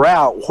in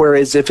route.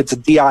 Whereas if it's a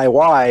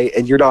DIY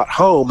and you're not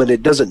home and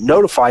it doesn't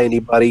notify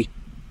anybody,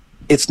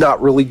 it's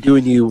not really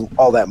doing you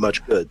all that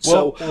much good.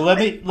 Well, let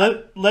me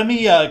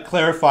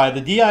clarify.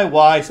 The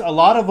DIYs, a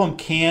lot of them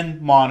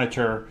can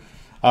monitor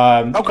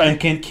and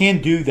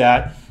can do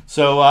that.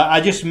 So I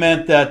just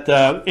meant that.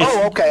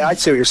 Okay, I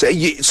see what you're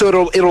saying.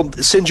 So it'll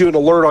send you an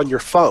alert on your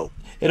phone.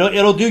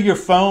 It'll do your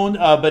phone,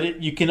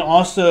 but you can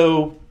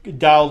also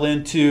dial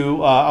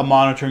into a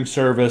monitoring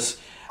service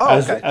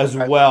as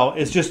well.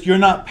 It's just you're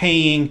not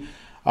paying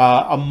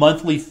a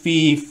monthly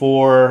fee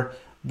for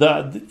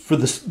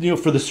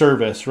the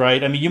service,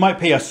 right? I mean, you might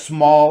pay a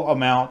small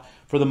amount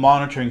for the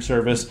monitoring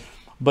service,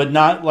 but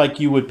not like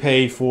you would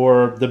pay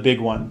for the big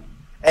one.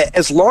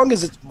 As long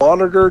as it's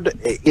monitored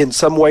in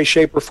some way,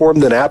 shape, or form,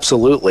 then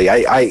absolutely.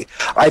 I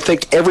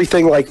think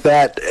everything like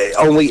that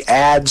only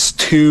adds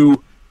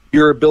to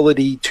your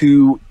ability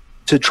to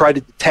try to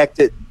detect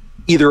it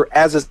either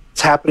as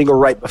it's happening or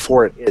right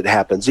before it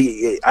happens.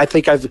 I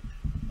think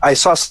I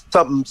saw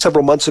something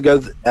several months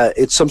ago.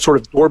 It's some sort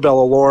of doorbell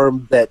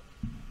alarm that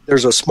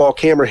there's a small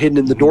camera hidden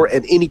in the door,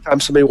 and anytime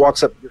somebody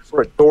walks up to your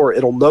front door,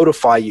 it'll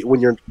notify you when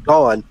you're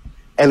gone.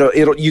 And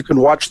you can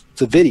watch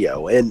the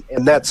video, and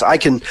that's I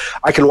can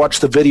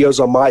watch the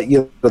videos on my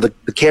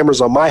the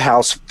cameras on my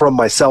house from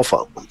my cell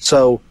phone.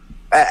 So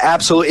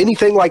absolutely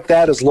anything like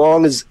that, as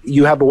long as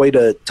you have a way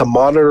to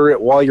monitor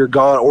it while you're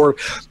gone, or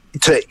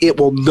it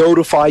will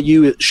notify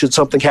you should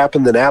something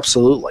happen. Then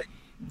absolutely.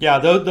 Yeah,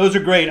 those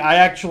are great.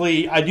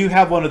 I do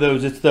have one of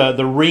those. It's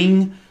the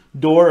Ring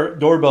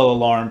doorbell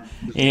alarm,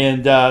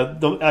 and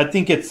I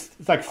think it's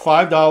like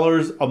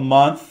 $5 a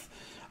month.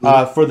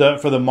 For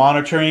the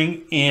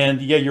monitoring,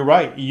 and yeah, you're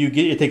right.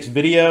 It takes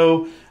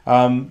video.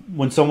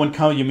 When someone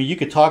comes, you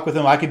could talk with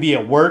them. I could be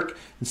at work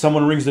and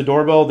someone rings the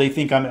doorbell. They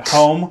think I'm at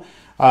home.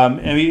 I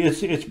mean,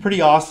 it's pretty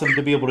awesome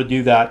to be able to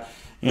do that.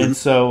 And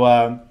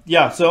so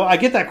so I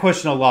get that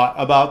question a lot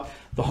about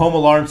the home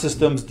alarm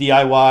systems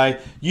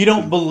DIY. You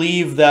don't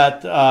believe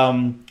that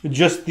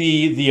just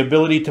the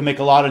ability to make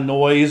a lot of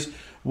noise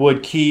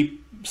would keep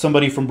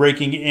somebody from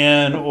breaking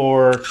in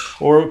or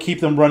keep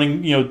them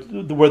running,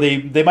 where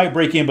they might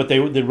break in, but they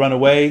run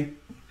away?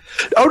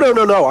 Oh,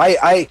 no.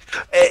 I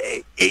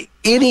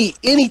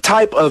any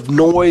type of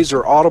noise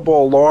or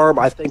audible alarm,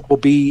 I think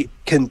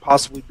can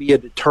possibly be a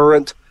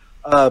deterrent.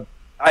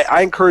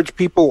 I encourage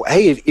people,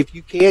 hey, if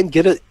you can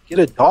get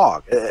a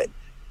dog,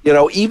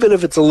 even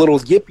if it's a little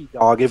yippy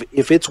dog,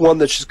 if it's one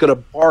that's just going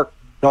to bark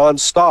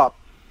nonstop,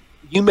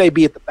 you may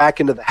be at the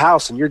back end of the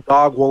house and your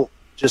dog won't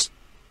just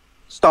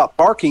stop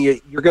barking.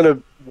 You're going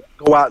to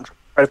go out and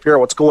try to figure out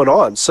what's going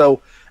on.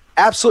 So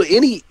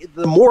absolutely,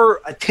 the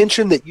more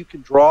attention that you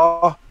can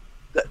draw,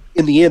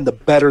 in the end, the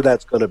better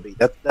that's going to be.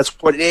 That's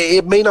what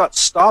it may not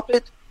stop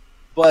it,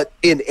 but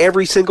in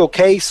every single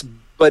case,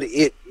 but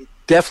it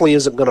definitely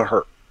isn't going to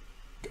hurt.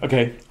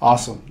 Okay,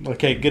 awesome.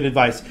 Okay, good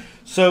advice.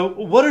 So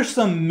what are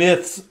some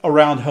myths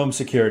around home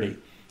security?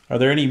 Are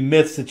there any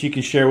myths that you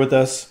can share with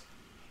us?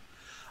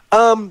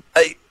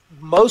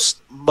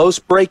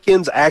 Most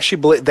break-ins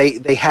actually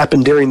they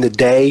happen during the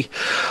day.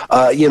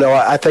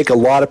 I think a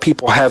lot of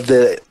people have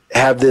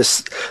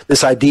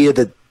this idea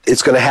that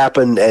it's going to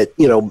happen at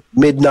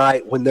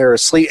midnight when they're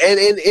asleep, and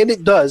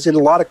it does in a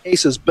lot of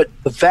cases. But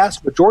the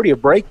vast majority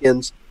of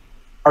break-ins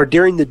are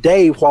during the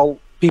day while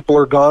people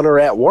are gone or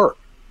at work.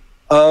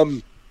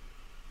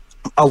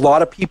 A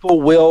lot of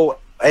people will,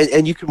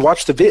 and you can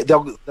watch the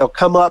video. They'll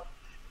come up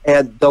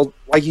and they'll,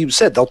 like you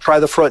said, they'll try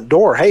the front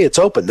door. Hey, it's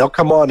open. They'll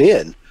come on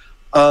in.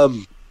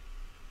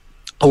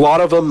 A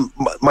lot of them,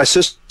 my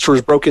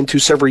sisters broke into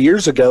several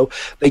years ago.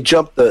 They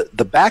jumped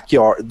the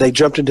backyard. They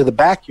jumped into the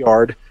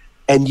backyard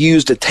and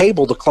used a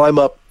table to climb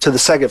up to the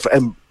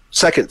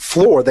second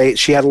floor.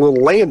 She had a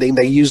little landing.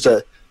 They used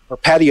a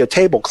patio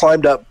table,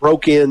 climbed up,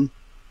 broke in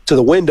to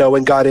the window,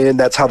 and got in.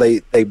 That's how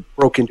they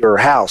broke into her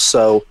house.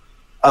 So,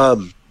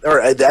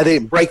 they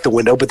didn't break the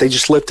window, but they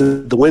just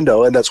lifted the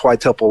window, and that's why I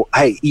tell people,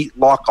 hey,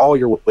 lock all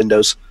your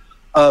windows.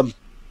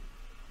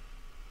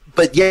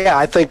 But yeah,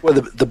 I think one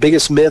of the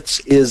biggest myths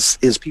is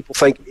people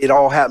think it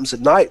all happens at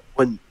night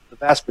when the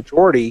vast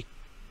majority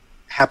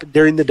happen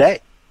during the day.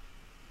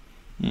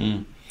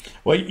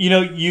 Well,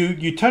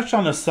 you touched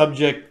on a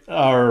subject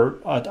or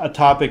a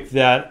topic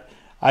that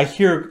I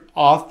hear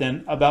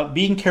often about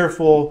being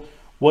careful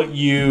what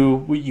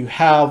you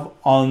have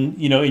on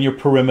in your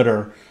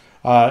perimeter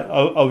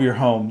of your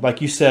home.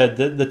 Like you said,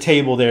 the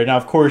table there. Now,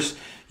 of course,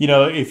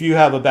 if you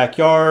have a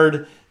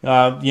backyard,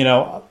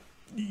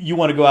 you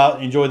want to go out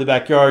and enjoy the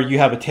backyard. You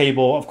have a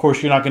table. Of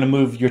course, you're not going to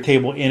move your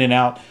table in and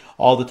out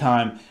all the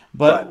time.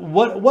 But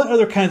Right. what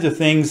other kinds of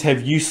things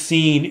have you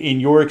seen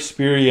in your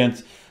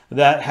experience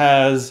that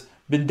has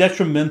been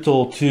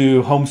detrimental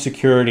to home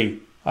security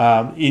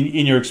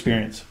in your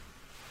experience?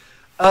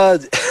 Uh,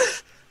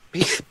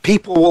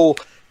 people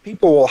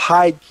will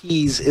hide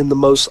keys in the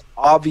most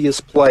obvious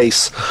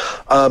place,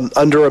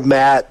 under a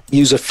mat,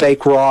 use a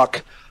fake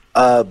rock.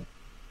 I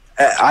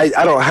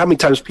don't know how many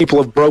times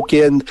people have broke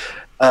in.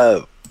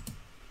 They're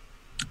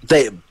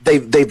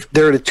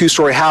in a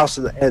two-story house,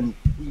 and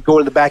you go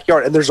in the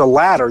backyard and there's a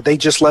ladder. They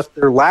just left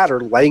their ladder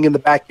laying in the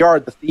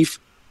backyard. The thief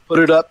put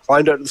it up,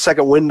 climbed up to the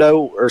second window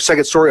or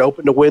second story,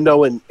 opened a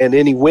window, and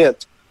in he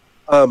went.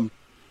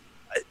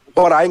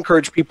 What I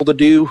encourage people to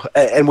do,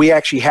 and we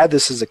actually had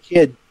this as a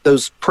kid,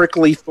 those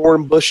prickly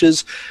thorn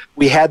bushes,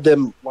 we had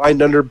them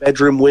lined under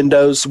bedroom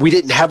windows. We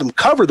didn't have them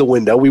cover the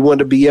window. We wanted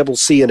to be able to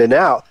see in and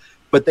out,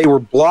 but they were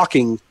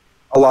blocking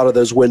a lot of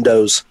those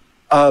windows.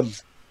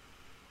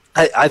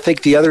 I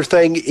think the other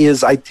thing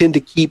is I tend to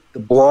keep the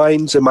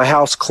blinds in my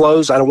house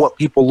closed. I don't want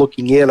people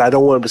looking in. I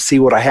don't want them to see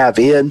what I have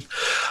in.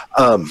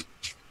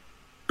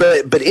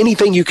 But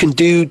anything you can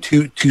do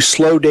to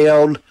slow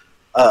down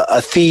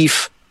a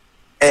thief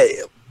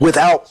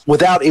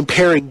without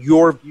impairing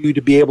your view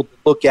to be able to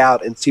look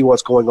out and see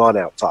what's going on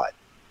outside.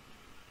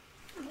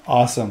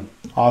 Awesome.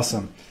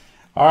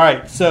 All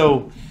right.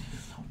 So,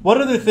 what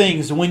are the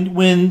things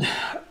when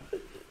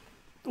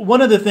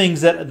one of the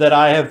things that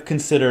I have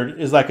considered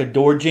is like a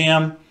door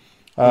jam.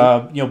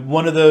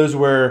 One of those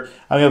where,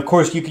 of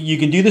course, you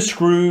can do the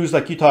screws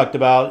like you talked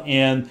about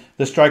and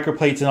the striker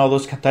plates and all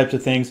those types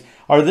of things.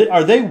 Are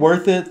they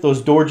worth it?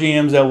 Those door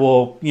jams that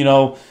will,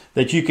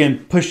 that you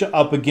can push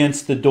up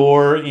against the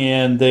door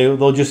and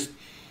they'll just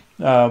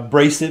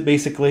brace it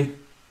basically.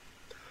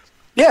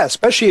 Yeah,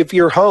 especially if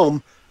you're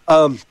home.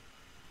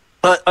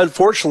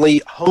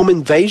 Unfortunately, home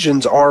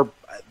invasions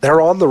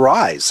they're on the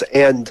rise,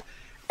 and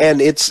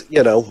it's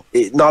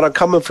not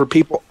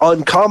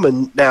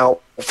uncommon now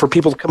for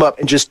people to come up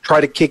and just try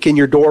to kick in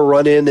your door,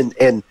 run in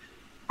and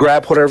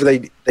grab whatever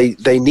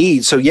they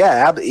need. So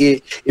yeah,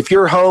 if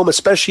you're home,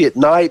 especially at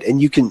night, and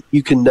you can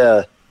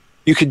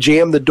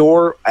jam the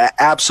door,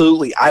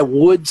 absolutely. I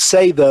would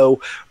say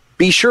though,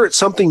 be sure it's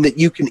something that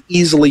you can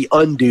easily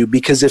undo,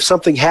 because if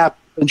something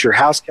happens, your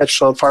house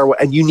catches on fire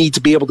and you need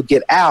to be able to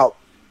get out,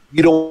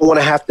 you don't want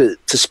to have to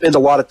spend a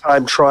lot of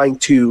time trying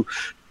to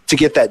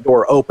get that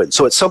door open.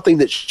 So it's something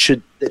that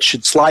should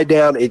slide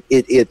down.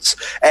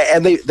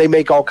 And they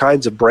make all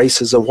kinds of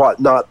braces and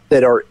whatnot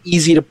that are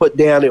easy to put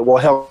down. It will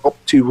help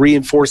to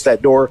reinforce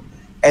that door.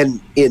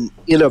 And in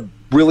an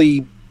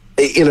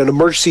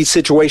emergency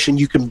situation,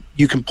 you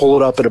can pull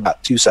it up in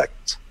about 2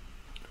 seconds.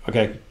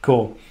 Okay,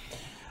 cool.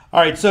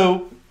 All right,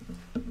 so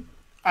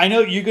I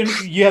know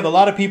you have a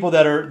lot of people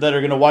that are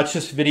going to watch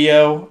this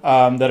video,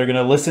 that are going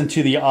to listen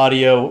to the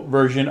audio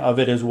version of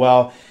it as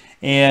well,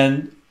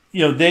 and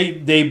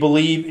they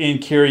believe in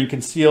carrying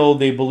concealed.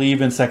 They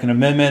believe in Second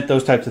Amendment,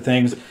 those types of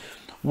things.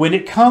 When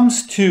it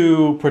comes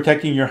to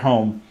protecting your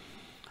home,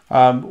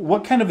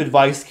 what kind of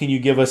advice can you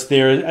give us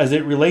there as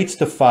it relates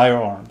to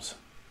firearms?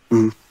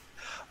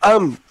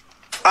 I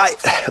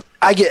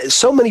get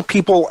so many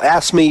people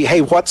ask me,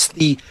 hey, what's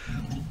the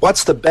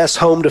best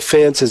home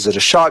defense? Is it a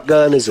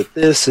shotgun? Is it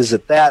this? Is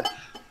it that?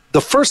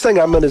 The first thing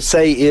I'm going to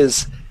say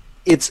is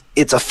it's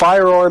a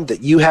firearm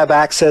that you have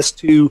access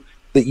to,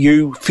 that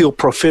you feel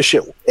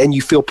proficient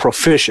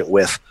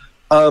with.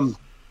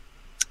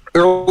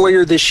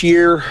 Earlier this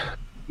year,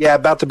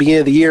 about the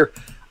beginning of the year,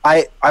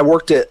 I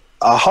worked at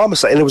a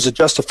homicide, and it was a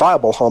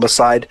justifiable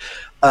homicide.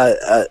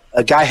 A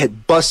guy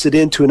had busted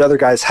into another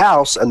guy's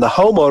house, and the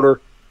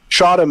homeowner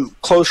shot him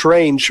close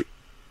range,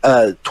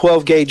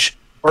 12 gauge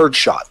bird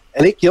shot,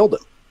 and it killed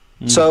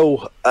him.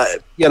 So,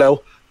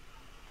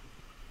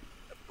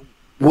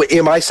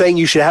 am I saying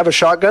you should have a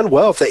shotgun?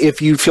 Well,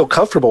 if you feel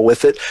comfortable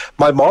with it.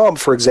 My mom,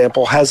 for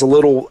example, has a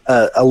little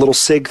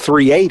Sig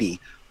 380.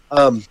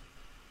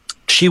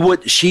 She's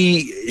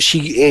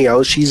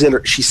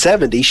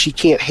 70. She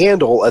can't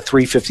handle a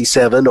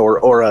 357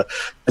 or a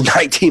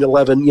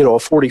 1911, a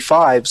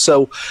 45.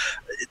 So,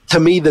 to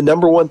me, the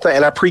number one thing,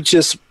 and I preach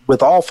this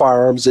with all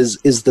firearms,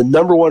 is the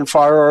number one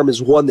firearm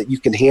is one that you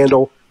can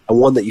handle, and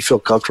one that you feel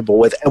comfortable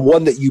with, and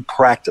one that you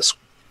practice.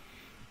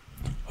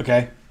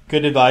 Okay,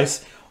 good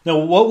advice. Now,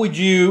 what would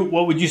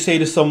you say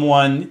to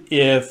someone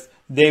if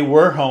they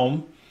were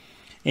home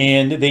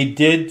and they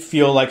did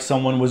feel like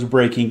someone was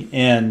breaking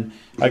in?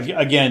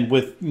 Again,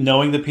 with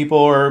knowing that people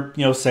are,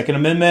 Second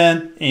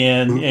Amendment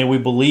and we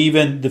believe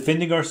in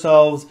defending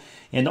ourselves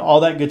and all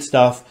that good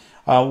stuff.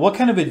 What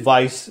kind of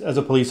advice as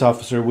a police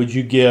officer would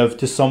you give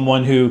to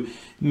someone who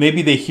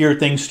maybe they hear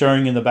things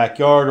stirring in the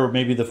backyard or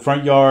maybe the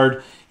front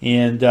yard,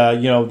 and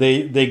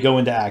they go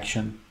into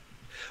action.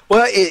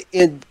 Well,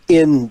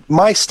 in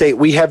my state,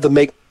 we have the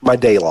Make My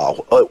Day law,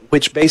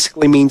 which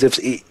basically means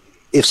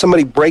if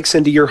somebody breaks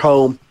into your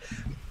home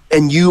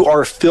and you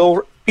are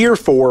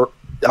fearful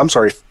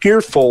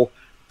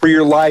for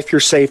your life,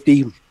 your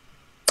safety,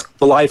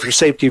 the life or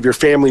safety of your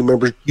family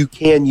members, you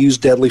can use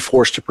deadly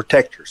force to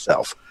protect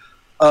yourself.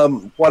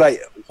 What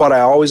I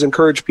always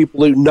encourage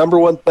people to do, number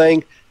one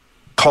thing,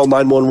 call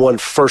 911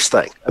 first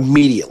thing,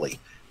 immediately.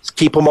 Just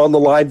keep them on the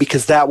line,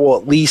 because that will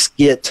at least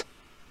get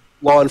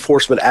law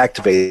enforcement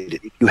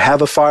activated. If you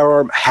have a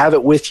firearm, have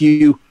it with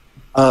you.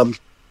 I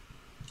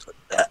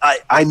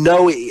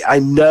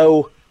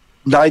know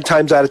 9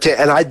 times out of 10,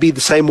 and I'd be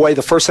the same way.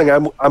 The first thing I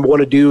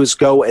want to do is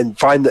go and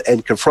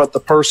and confront the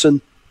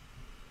person.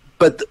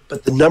 But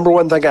the number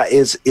one thing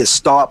is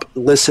stop,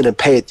 listen, and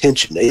pay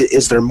attention.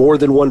 Is there more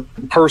than one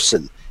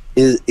person?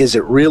 Is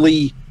it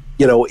really,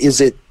 is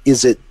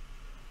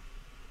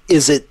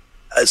it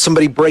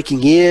somebody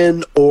breaking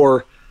in,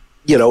 or,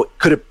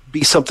 could it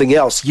be something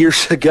else?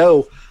 Years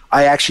ago,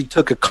 I actually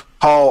took a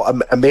call.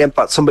 A man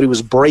thought somebody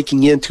was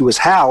breaking into his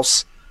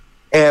house,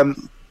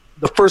 and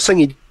the first thing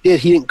he did,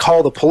 he didn't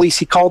call the police.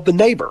 He called the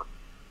neighbor,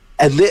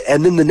 and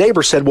then the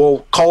neighbor said,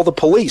 "Well, call the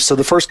police." So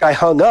the first guy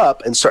hung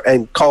up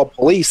and called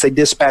police. They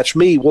dispatched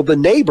me. Well, the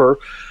neighbor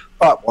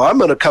thought, "Well, I'm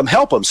going to come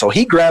help him." So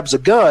he grabs a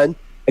gun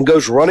and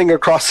goes running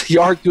across the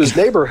yard to his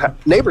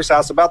neighbor's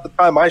house. About the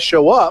time I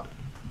show up,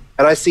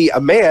 and I see a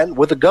man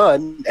with a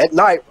gun at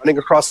night running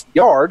across the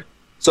yard.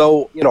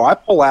 So, I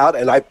pull out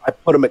and I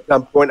put him at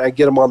gunpoint. I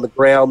get him on the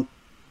ground.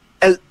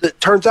 And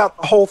it turns out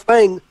the whole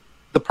thing,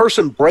 the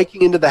person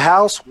breaking into the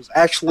house was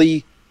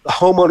actually the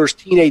homeowner's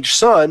teenage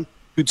son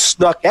who'd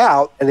snuck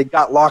out and had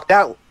got locked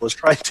out and was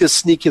trying to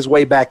sneak his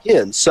way back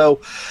in. So,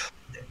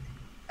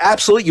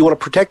 absolutely, you want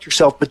to protect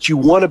yourself, but you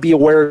want to be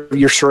aware of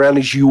your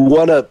surroundings. You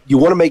want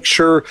to make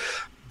sure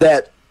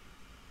that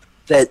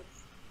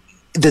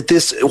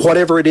this,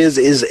 whatever it is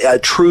a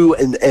true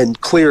and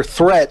clear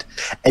threat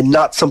and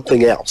not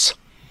something else.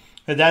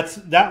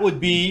 That would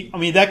be,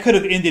 that could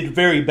have ended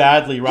very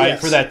badly, right?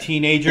 Yes. For that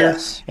teenager.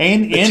 Yes.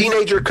 And the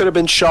teenager could have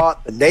been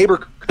shot. The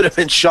neighbor could have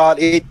been shot.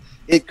 It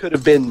could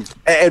have been,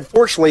 and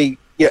fortunately,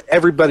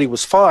 everybody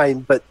was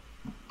fine, but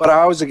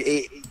I was,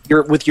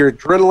 you're with your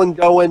adrenaline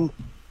going,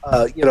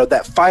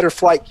 that fight or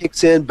flight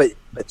kicks in, but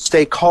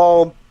stay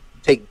calm,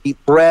 take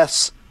deep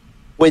breaths.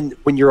 When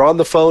you're on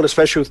the phone,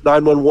 especially with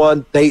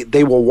 911,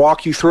 they will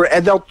walk you through it,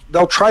 and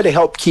they'll try to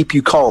help keep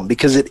you calm,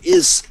 because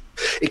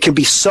it can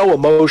be so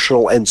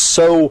emotional and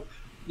so,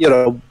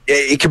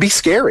 it can be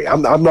scary.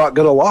 I'm not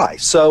going to lie.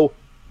 So,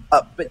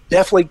 but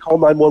definitely call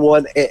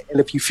 911, and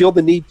if you feel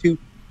the need to,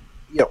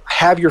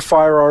 have your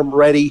firearm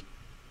ready.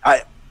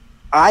 I'm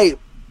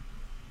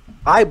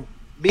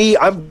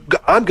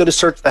going to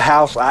search the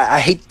house. I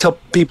hate to tell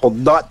people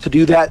not to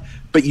do that,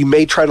 but you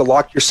may try to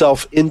lock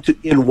yourself in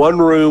one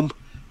room.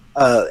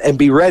 And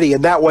be ready,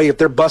 and that way, if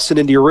they're busting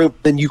into your room,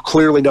 then you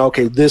clearly know,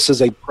 okay, this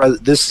is a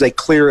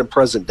clear and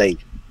present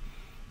danger.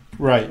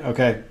 Right.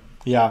 Okay.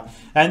 Yeah.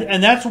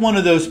 And that's one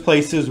of those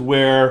places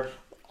where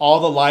all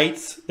the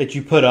lights that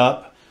you put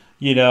up,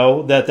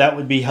 that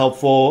would be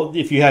helpful.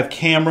 If you have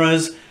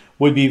cameras,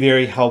 would be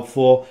very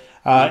helpful.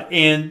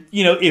 And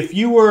if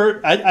you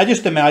were, I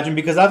just imagine,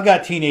 because I've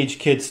got teenage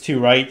kids too,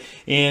 right?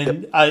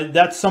 And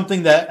that's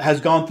something that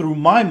has gone through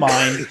my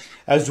mind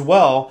as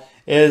well.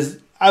 Is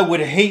I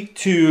would hate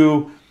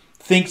to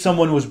think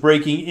someone was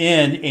breaking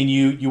in and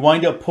you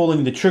wind up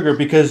pulling the trigger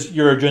because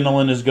your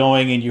adrenaline is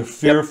going and you're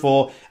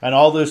fearful and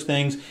all those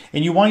things,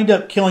 and you wind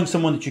up killing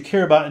someone that you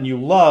care about and you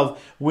love,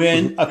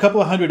 when a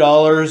couple of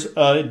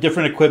 $100,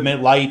 different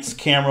equipment, lights,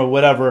 camera,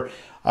 whatever,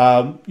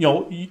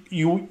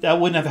 you that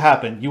wouldn't have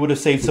happened. You would have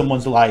saved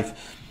someone's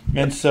life.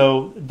 And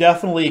so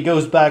definitely it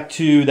goes back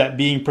to that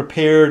being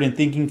prepared and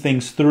thinking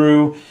things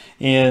through.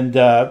 And,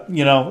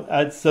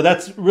 so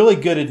that's really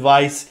good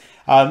advice.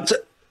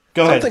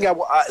 Go ahead.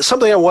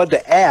 Something I wanted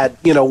to add,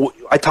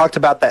 I talked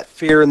about that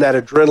fear and that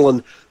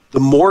adrenaline.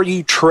 The more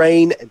you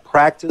train and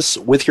practice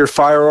with your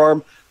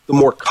firearm, the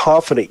more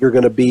confident you're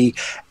going to be,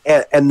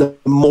 and the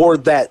more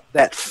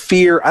that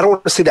fear, I don't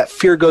want to say that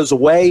fear goes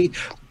away,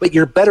 but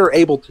you're better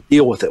able to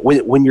deal with it.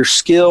 When your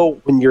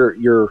skill, when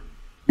your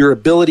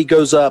ability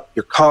goes up,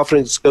 your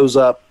confidence goes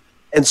up.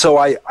 And so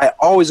I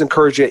always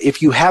encourage you,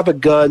 if you have a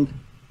gun,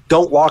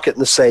 don't lock it in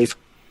the safe.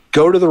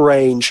 Go to the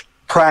range,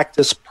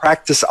 practice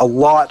a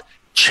lot.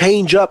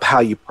 Change up how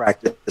you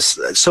practice.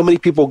 So many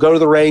people go to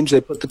the range, they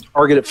put the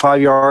target at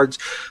 5 yards,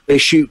 they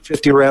shoot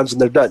 50 rounds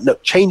and they're done. No,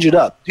 change it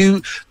up.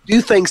 Do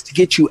things to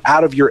get you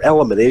out of your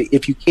element.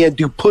 If you can,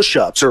 do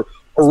push-ups or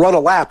run a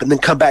lap and then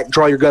come back,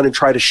 draw your gun and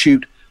try to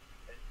shoot.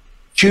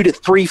 Shoot at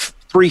 3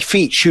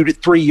 feet, shoot at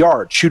 3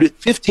 yards, shoot at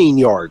 15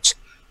 yards.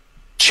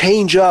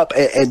 Change up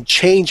and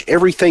change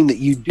everything that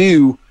you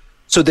do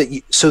so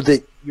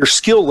that your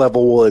skill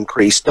level will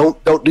increase.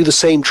 Don't do the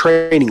same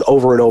training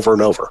over and over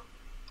and over.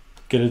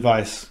 Good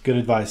advice. Good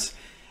advice.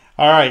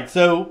 All right.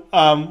 So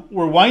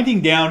we're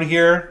winding down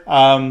here.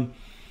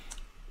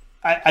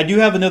 I do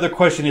have another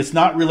question. It's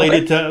not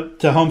related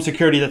to home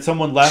security that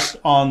someone left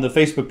on the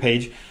Facebook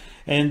page.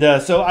 And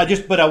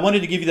but I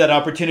wanted to give you that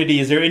opportunity.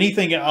 Is there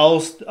anything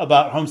else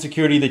about home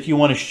security that you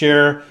want to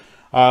share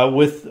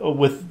with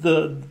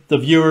the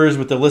viewers,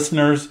 with the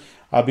listeners,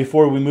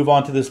 before we move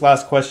on to this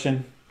last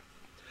question?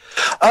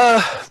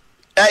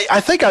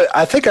 I think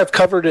I've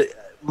covered it,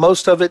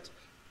 most of it.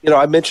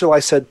 I mentioned, like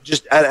I said,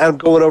 I'm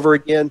going over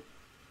again.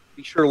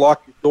 Be sure to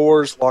lock your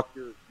doors, lock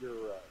your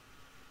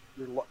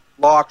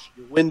locks,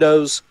 your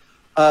windows.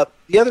 The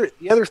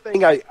other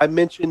thing I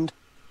mentioned,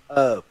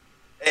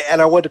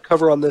 and I wanted to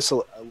cover on this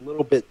a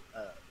little bit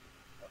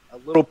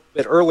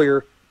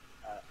earlier.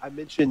 I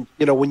mentioned,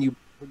 when you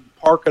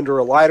park under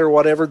a light or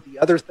whatever. The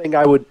other thing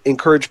I would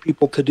encourage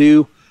people to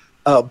do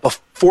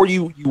before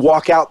you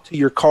walk out to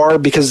your car,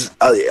 because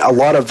a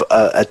lot of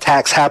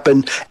attacks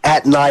happen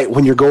at night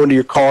when you're going to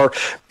your car.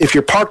 If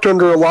you're parked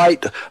under a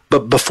light,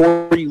 but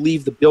before you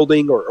leave the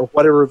building or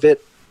whatever of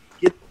it,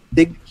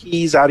 dig the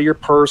keys out of your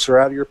purse or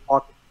out of your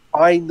pocket.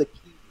 Find the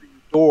key for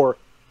your door.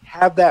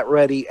 Have that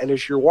ready, and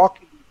as you're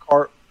walking to your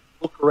car,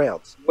 look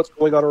around. See what's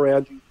going on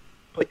around you.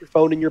 Put your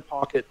phone in your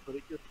pocket. Put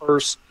it in your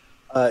purse.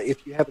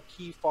 If you have a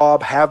key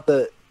fob, have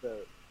the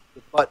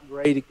button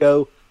ready to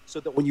go, so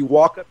that when you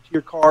walk up to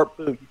your car,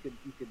 boom, you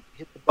can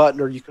hit the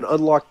button, or you can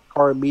unlock the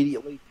car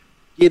immediately.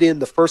 Get in.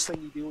 The first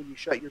thing you do when you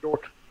shut your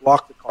door,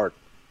 lock the car.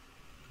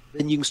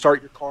 Then you can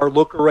start your car.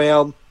 Look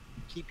around.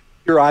 Keep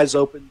your eyes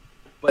open.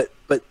 But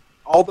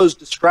all those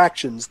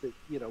distractions that,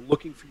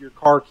 looking for your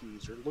car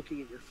keys or looking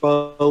at your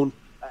phone,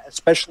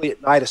 especially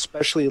at night,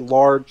 especially in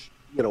large,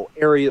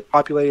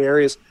 populated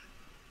areas,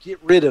 get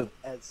rid of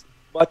as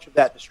much of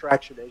that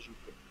distraction as you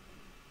can.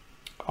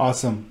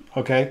 Awesome.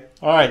 Okay.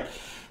 All right.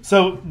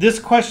 So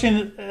this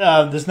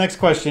next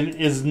question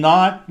is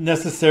not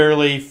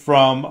necessarily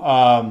from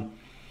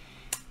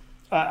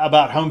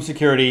about home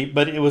security,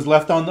 but it was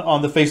left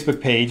on the Facebook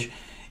page,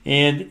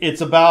 and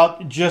it's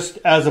about, just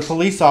as a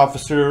police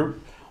officer,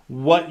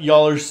 what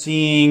y'all are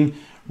seeing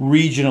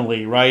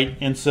regionally, right?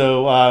 And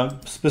so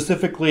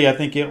specifically, I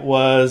think it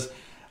was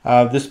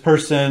this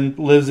person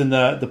lives in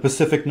the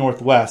Pacific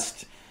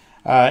Northwest,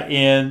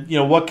 and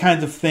what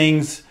kinds of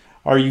things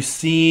are you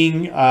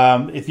seeing?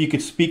 If you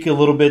could speak a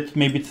little bit,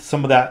 maybe to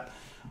some of that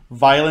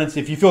violence,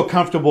 if you feel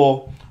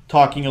comfortable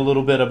talking a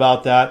little bit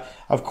about that.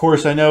 Of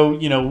course, I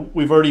know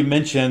we've already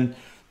mentioned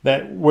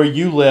that where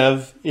you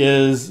live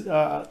is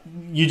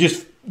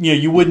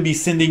you wouldn't be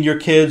sending your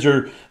kids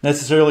or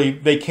necessarily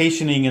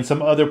vacationing in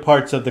some other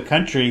parts of the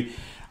country.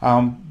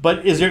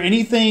 But is there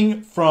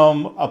anything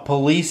from a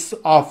police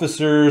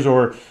officers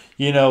or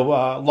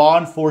law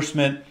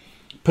enforcement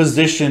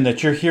position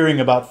that you're hearing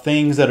about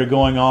things that are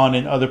going on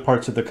in other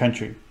parts of the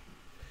country?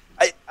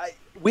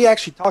 We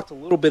actually talked a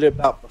little bit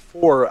about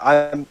before.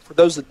 For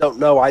those that don't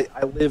know, I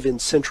live in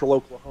central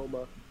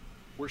Oklahoma.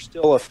 We're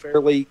still a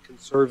fairly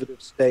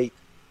conservative state.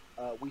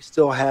 We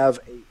still have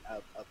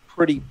a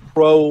pretty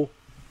pro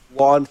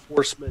law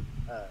enforcement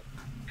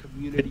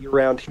community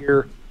around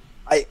here.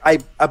 I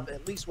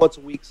at least once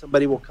a week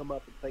somebody will come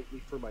up and thank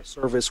me for my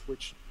service,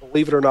 which,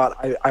 believe it or not,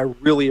 I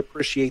really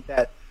appreciate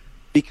that,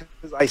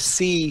 because I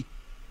see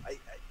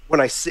when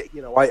I see,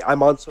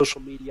 I'm on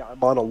social media,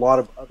 I'm on a lot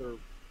of other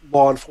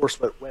law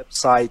enforcement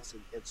websites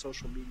and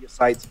social media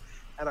sites,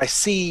 and I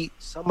see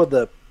some of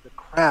the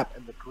crap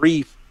and the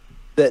grief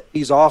that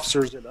these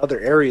officers in other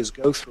areas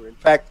go through. In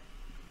fact,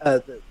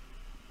 the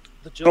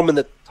gentleman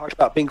that talked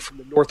about being from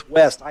the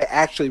Northwest, I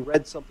actually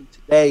read something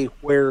today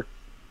where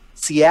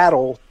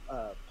Seattle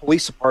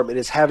Police Department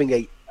is having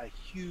a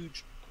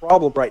huge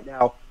problem right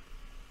now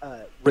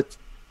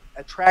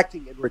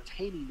attracting and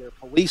retaining their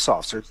police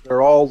officers.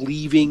 They're all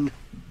leaving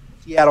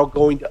Seattle,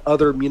 going to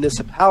other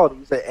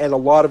municipalities, and a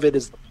lot of it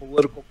is the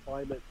political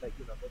climate that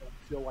they don't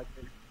feel like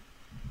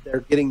they're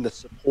getting the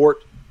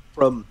support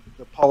from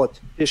the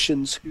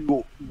politicians who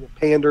will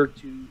pander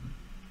to,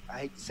 I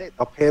hate to say it,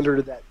 they'll pander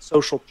to that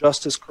social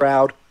justice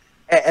crowd.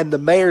 And the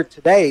mayor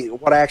today,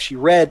 what I actually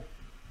read,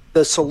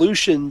 the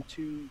solution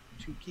to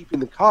keeping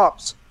the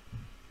cops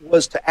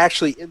was to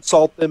actually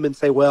insult them and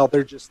say, well,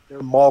 they're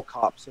mall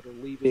cops that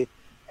are leaving.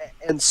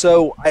 And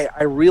so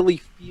I really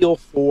feel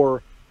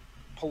for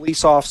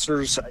police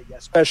officers,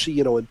 especially,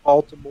 in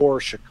Baltimore,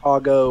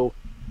 Chicago,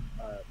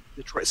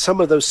 Detroit, some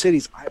of those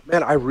cities.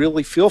 I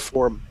really feel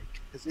for them,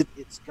 because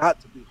it's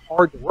got to be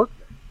hard to work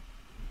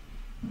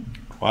there.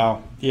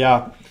 Wow.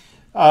 Yeah.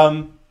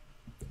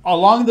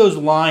 Along those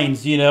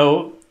lines,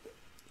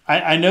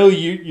 I know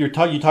you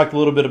talked a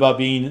little bit about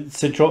being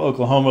central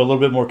Oklahoma, a little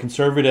bit more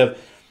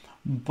conservative,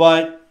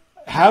 but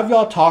have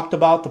y'all talked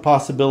about the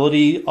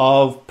possibility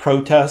of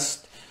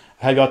protest?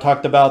 Have y'all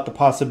talked about the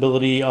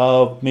possibility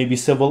of maybe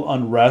civil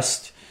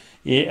unrest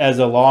as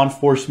a law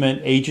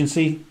enforcement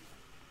agency?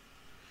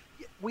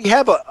 We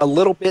have a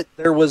little bit.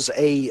 There was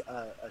a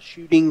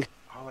shooting,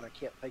 and I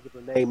can't think of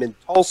her name, in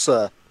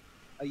Tulsa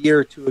a year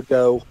or two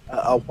ago.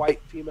 A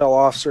white female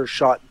officer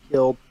shot and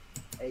killed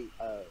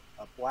a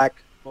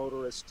black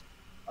motorist.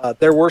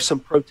 There were some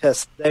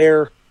protests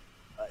there.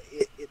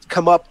 It's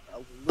come up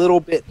a little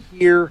bit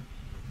here,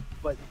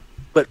 but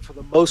but for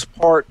the most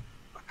part,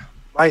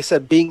 like I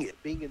said, being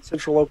in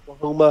central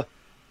Oklahoma,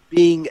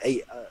 being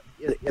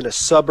in a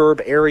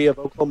suburb area of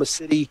Oklahoma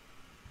City,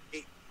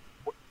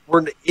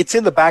 it's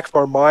in the back of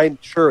our mind.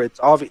 Sure, it's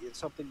obvious. It's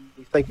something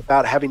we think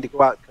about, having to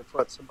go out and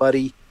confront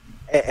somebody,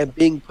 and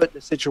being put in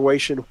a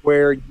situation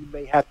where you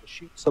may have to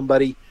shoot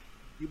somebody,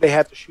 you may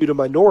have to shoot a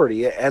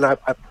minority. And I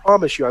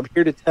promise you, I'm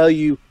here to tell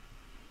you,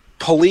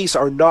 police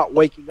are not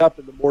waking up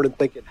in the morning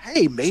thinking,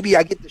 "Hey, maybe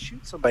I get to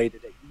shoot somebody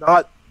today."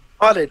 Not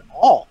at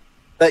all.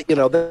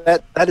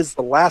 That is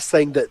the last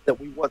thing that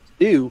we want to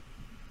do.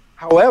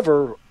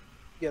 However,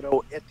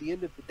 at the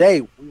end of the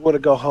day, we want to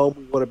go home.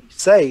 We want to be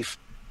safe,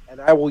 and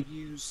I will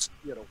use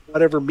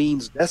whatever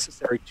means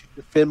necessary to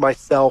defend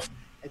myself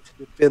and to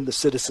defend the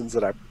citizens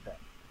that I protect.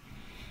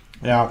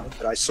 Yeah,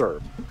 that I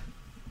serve.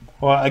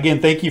 Well, again,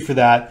 thank you for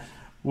that.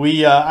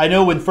 I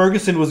know when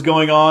Ferguson was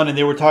going on and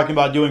they were talking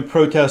about doing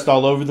protests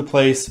all over the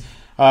place,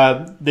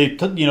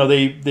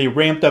 they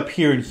ramped up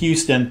here in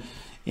Houston,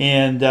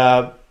 and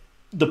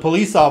the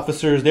police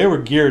officers, they were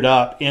geared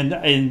up,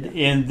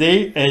 and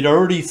they had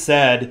already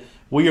said,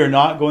 we are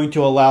not going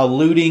to allow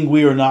looting.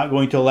 We are not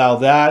going to allow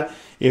that.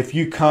 If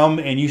you come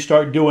and you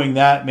start doing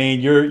that,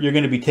 man, you're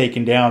going to be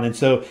taken down. And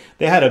so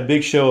they had a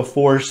big show of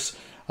force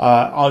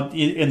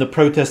in the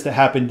protest that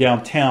happened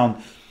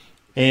downtown.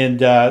 And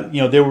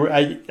they were.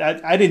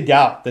 I didn't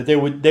doubt that they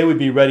would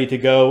be ready to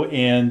go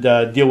and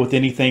deal with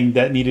anything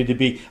that needed to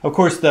be. Of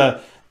course,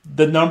 the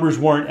numbers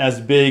weren't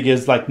as big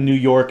as like New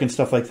York and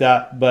stuff like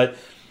that. But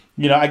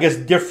I guess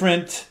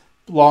different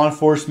law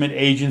enforcement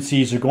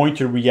agencies are going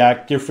to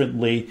react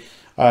differently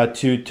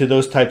to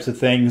those types of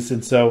things.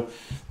 And so,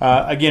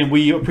 again,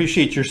 we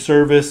appreciate your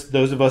service.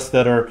 Those of us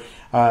that are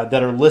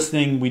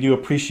listening, we do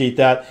appreciate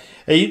that.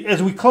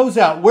 As we close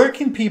out, where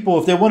can people,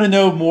 if they want to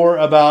know more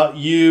about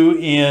you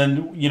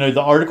and the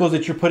articles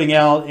that you're putting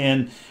out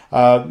and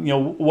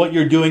what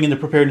you're doing in the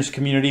preparedness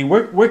community,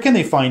 where can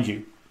they find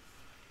you?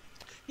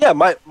 Yeah,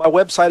 my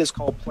website is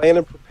called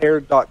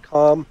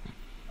planandprepared.com.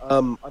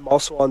 I'm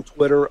also on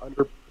Twitter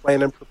under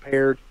Plan and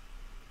Prepared.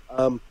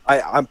 I'm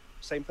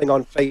same thing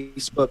on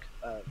Facebook.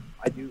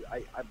 I'm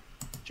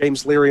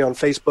James Leery on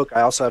Facebook.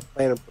 I also have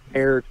Plan and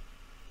Prepared.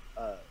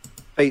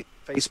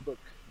 Facebook.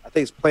 I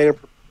think it's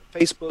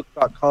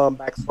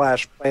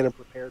Facebook.com/Plan and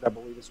Prepared, I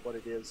believe is what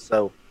it is.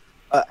 So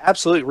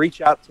absolutely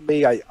reach out to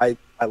me. I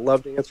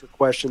love to answer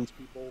questions.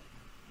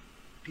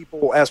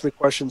 People ask me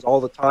questions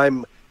all the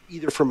time,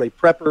 either from a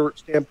prepper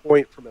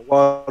standpoint, from a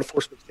law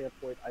enforcement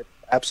standpoint.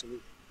 Absolutely.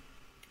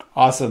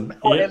 Awesome.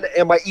 Oh,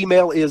 and my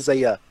email is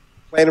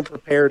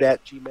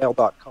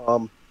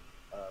planandprepared@gmail.com.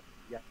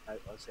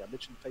 I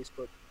mentioned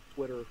Facebook,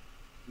 Twitter,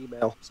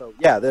 email. So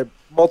yeah, there are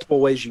multiple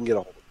ways you can get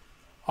a hold of me.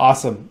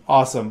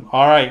 Awesome.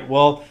 All right.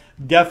 Well,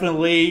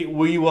 definitely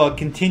we will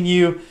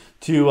continue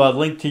to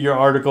link to your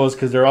articles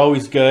because they're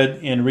always good,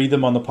 and read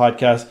them on the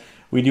podcast.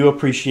 We do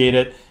appreciate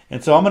it.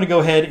 And so I'm going to go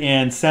ahead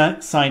and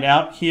sign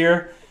out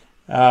here.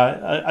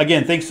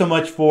 Again, thanks so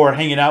much for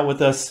hanging out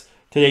with us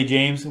today,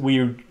 James. We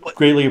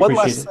greatly appreciate it. One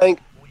last thing,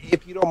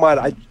 if you don't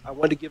mind, I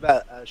wanted to give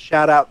a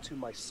shout out to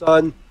my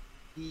son.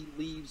 He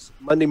leaves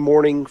Monday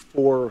morning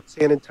for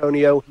San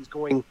Antonio. He's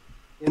going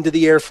into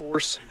the Air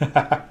Force,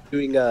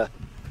 doing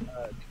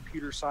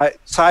computer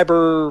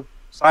cyber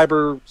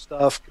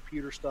stuff,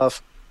 computer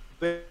stuff.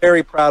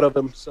 Very proud of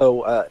him.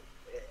 So,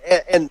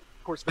 and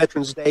of course,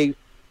 Veterans Day,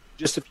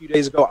 just a few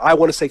days ago. I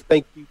want to say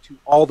thank you to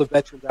all the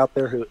veterans out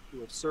there who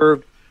have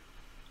served.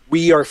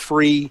 We are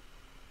free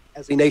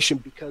as a nation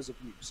because of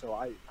you. So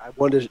I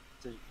wanted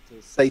to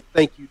say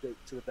thank you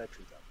to the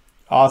veterans out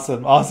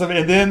there. Awesome.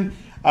 And then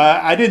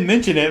I didn't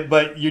mention it,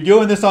 but you're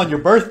doing this on your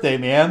birthday,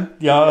 man.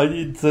 So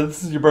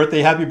this is your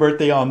birthday. Happy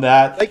birthday on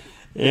that. Thank you.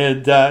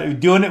 And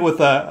doing it with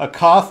a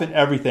cough and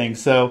everything.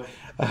 So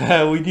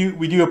we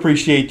do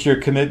appreciate your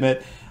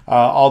commitment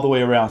all the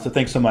way around. So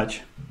thanks so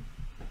much.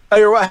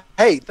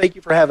 Hey, thank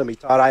you for having me,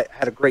 Todd. I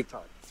had a great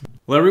time.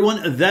 Well,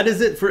 everyone, that is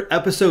it for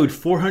episode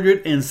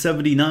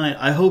 479.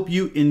 I hope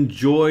you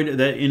enjoyed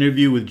that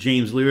interview with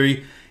James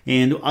Leery.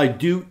 And I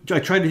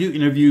try to do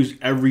interviews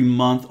every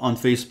month on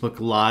Facebook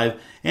Live.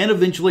 And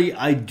eventually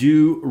I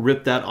do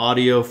rip that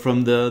audio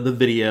from the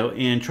video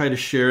and try to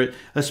share it,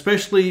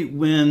 especially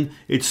when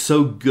it's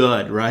so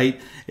good, right?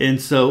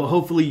 And so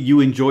hopefully you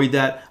enjoyed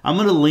that. I'm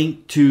going to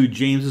link to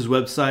James's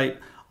website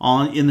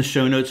in the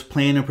show notes,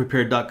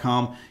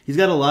 planandprepared.com. He's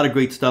got a lot of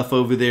great stuff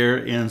over there.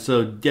 And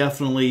so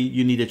definitely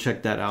you need to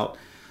check that out.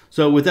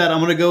 So with that, I'm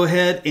going to go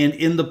ahead and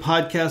end the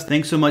podcast.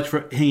 Thanks so much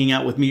for hanging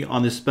out with me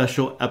on this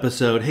special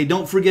episode. Hey,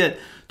 don't forget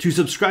to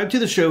subscribe to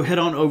the show. Head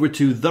on over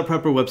to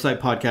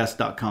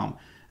theprepperwebsitepodcast.com.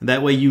 And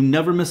that way you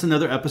never miss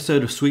another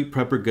episode of Sweet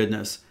Prepper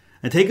Goodness.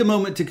 And take a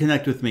moment to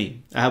connect with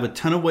me. I have a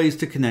ton of ways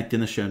to connect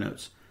in the show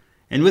notes.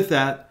 And with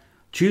that,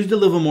 choose to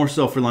live a more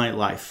self-reliant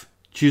life.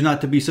 Choose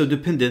not to be so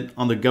dependent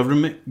on the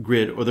government,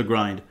 grid, or the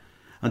grind.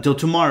 Until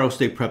tomorrow,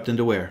 stay prepped and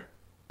aware.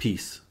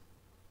 Peace.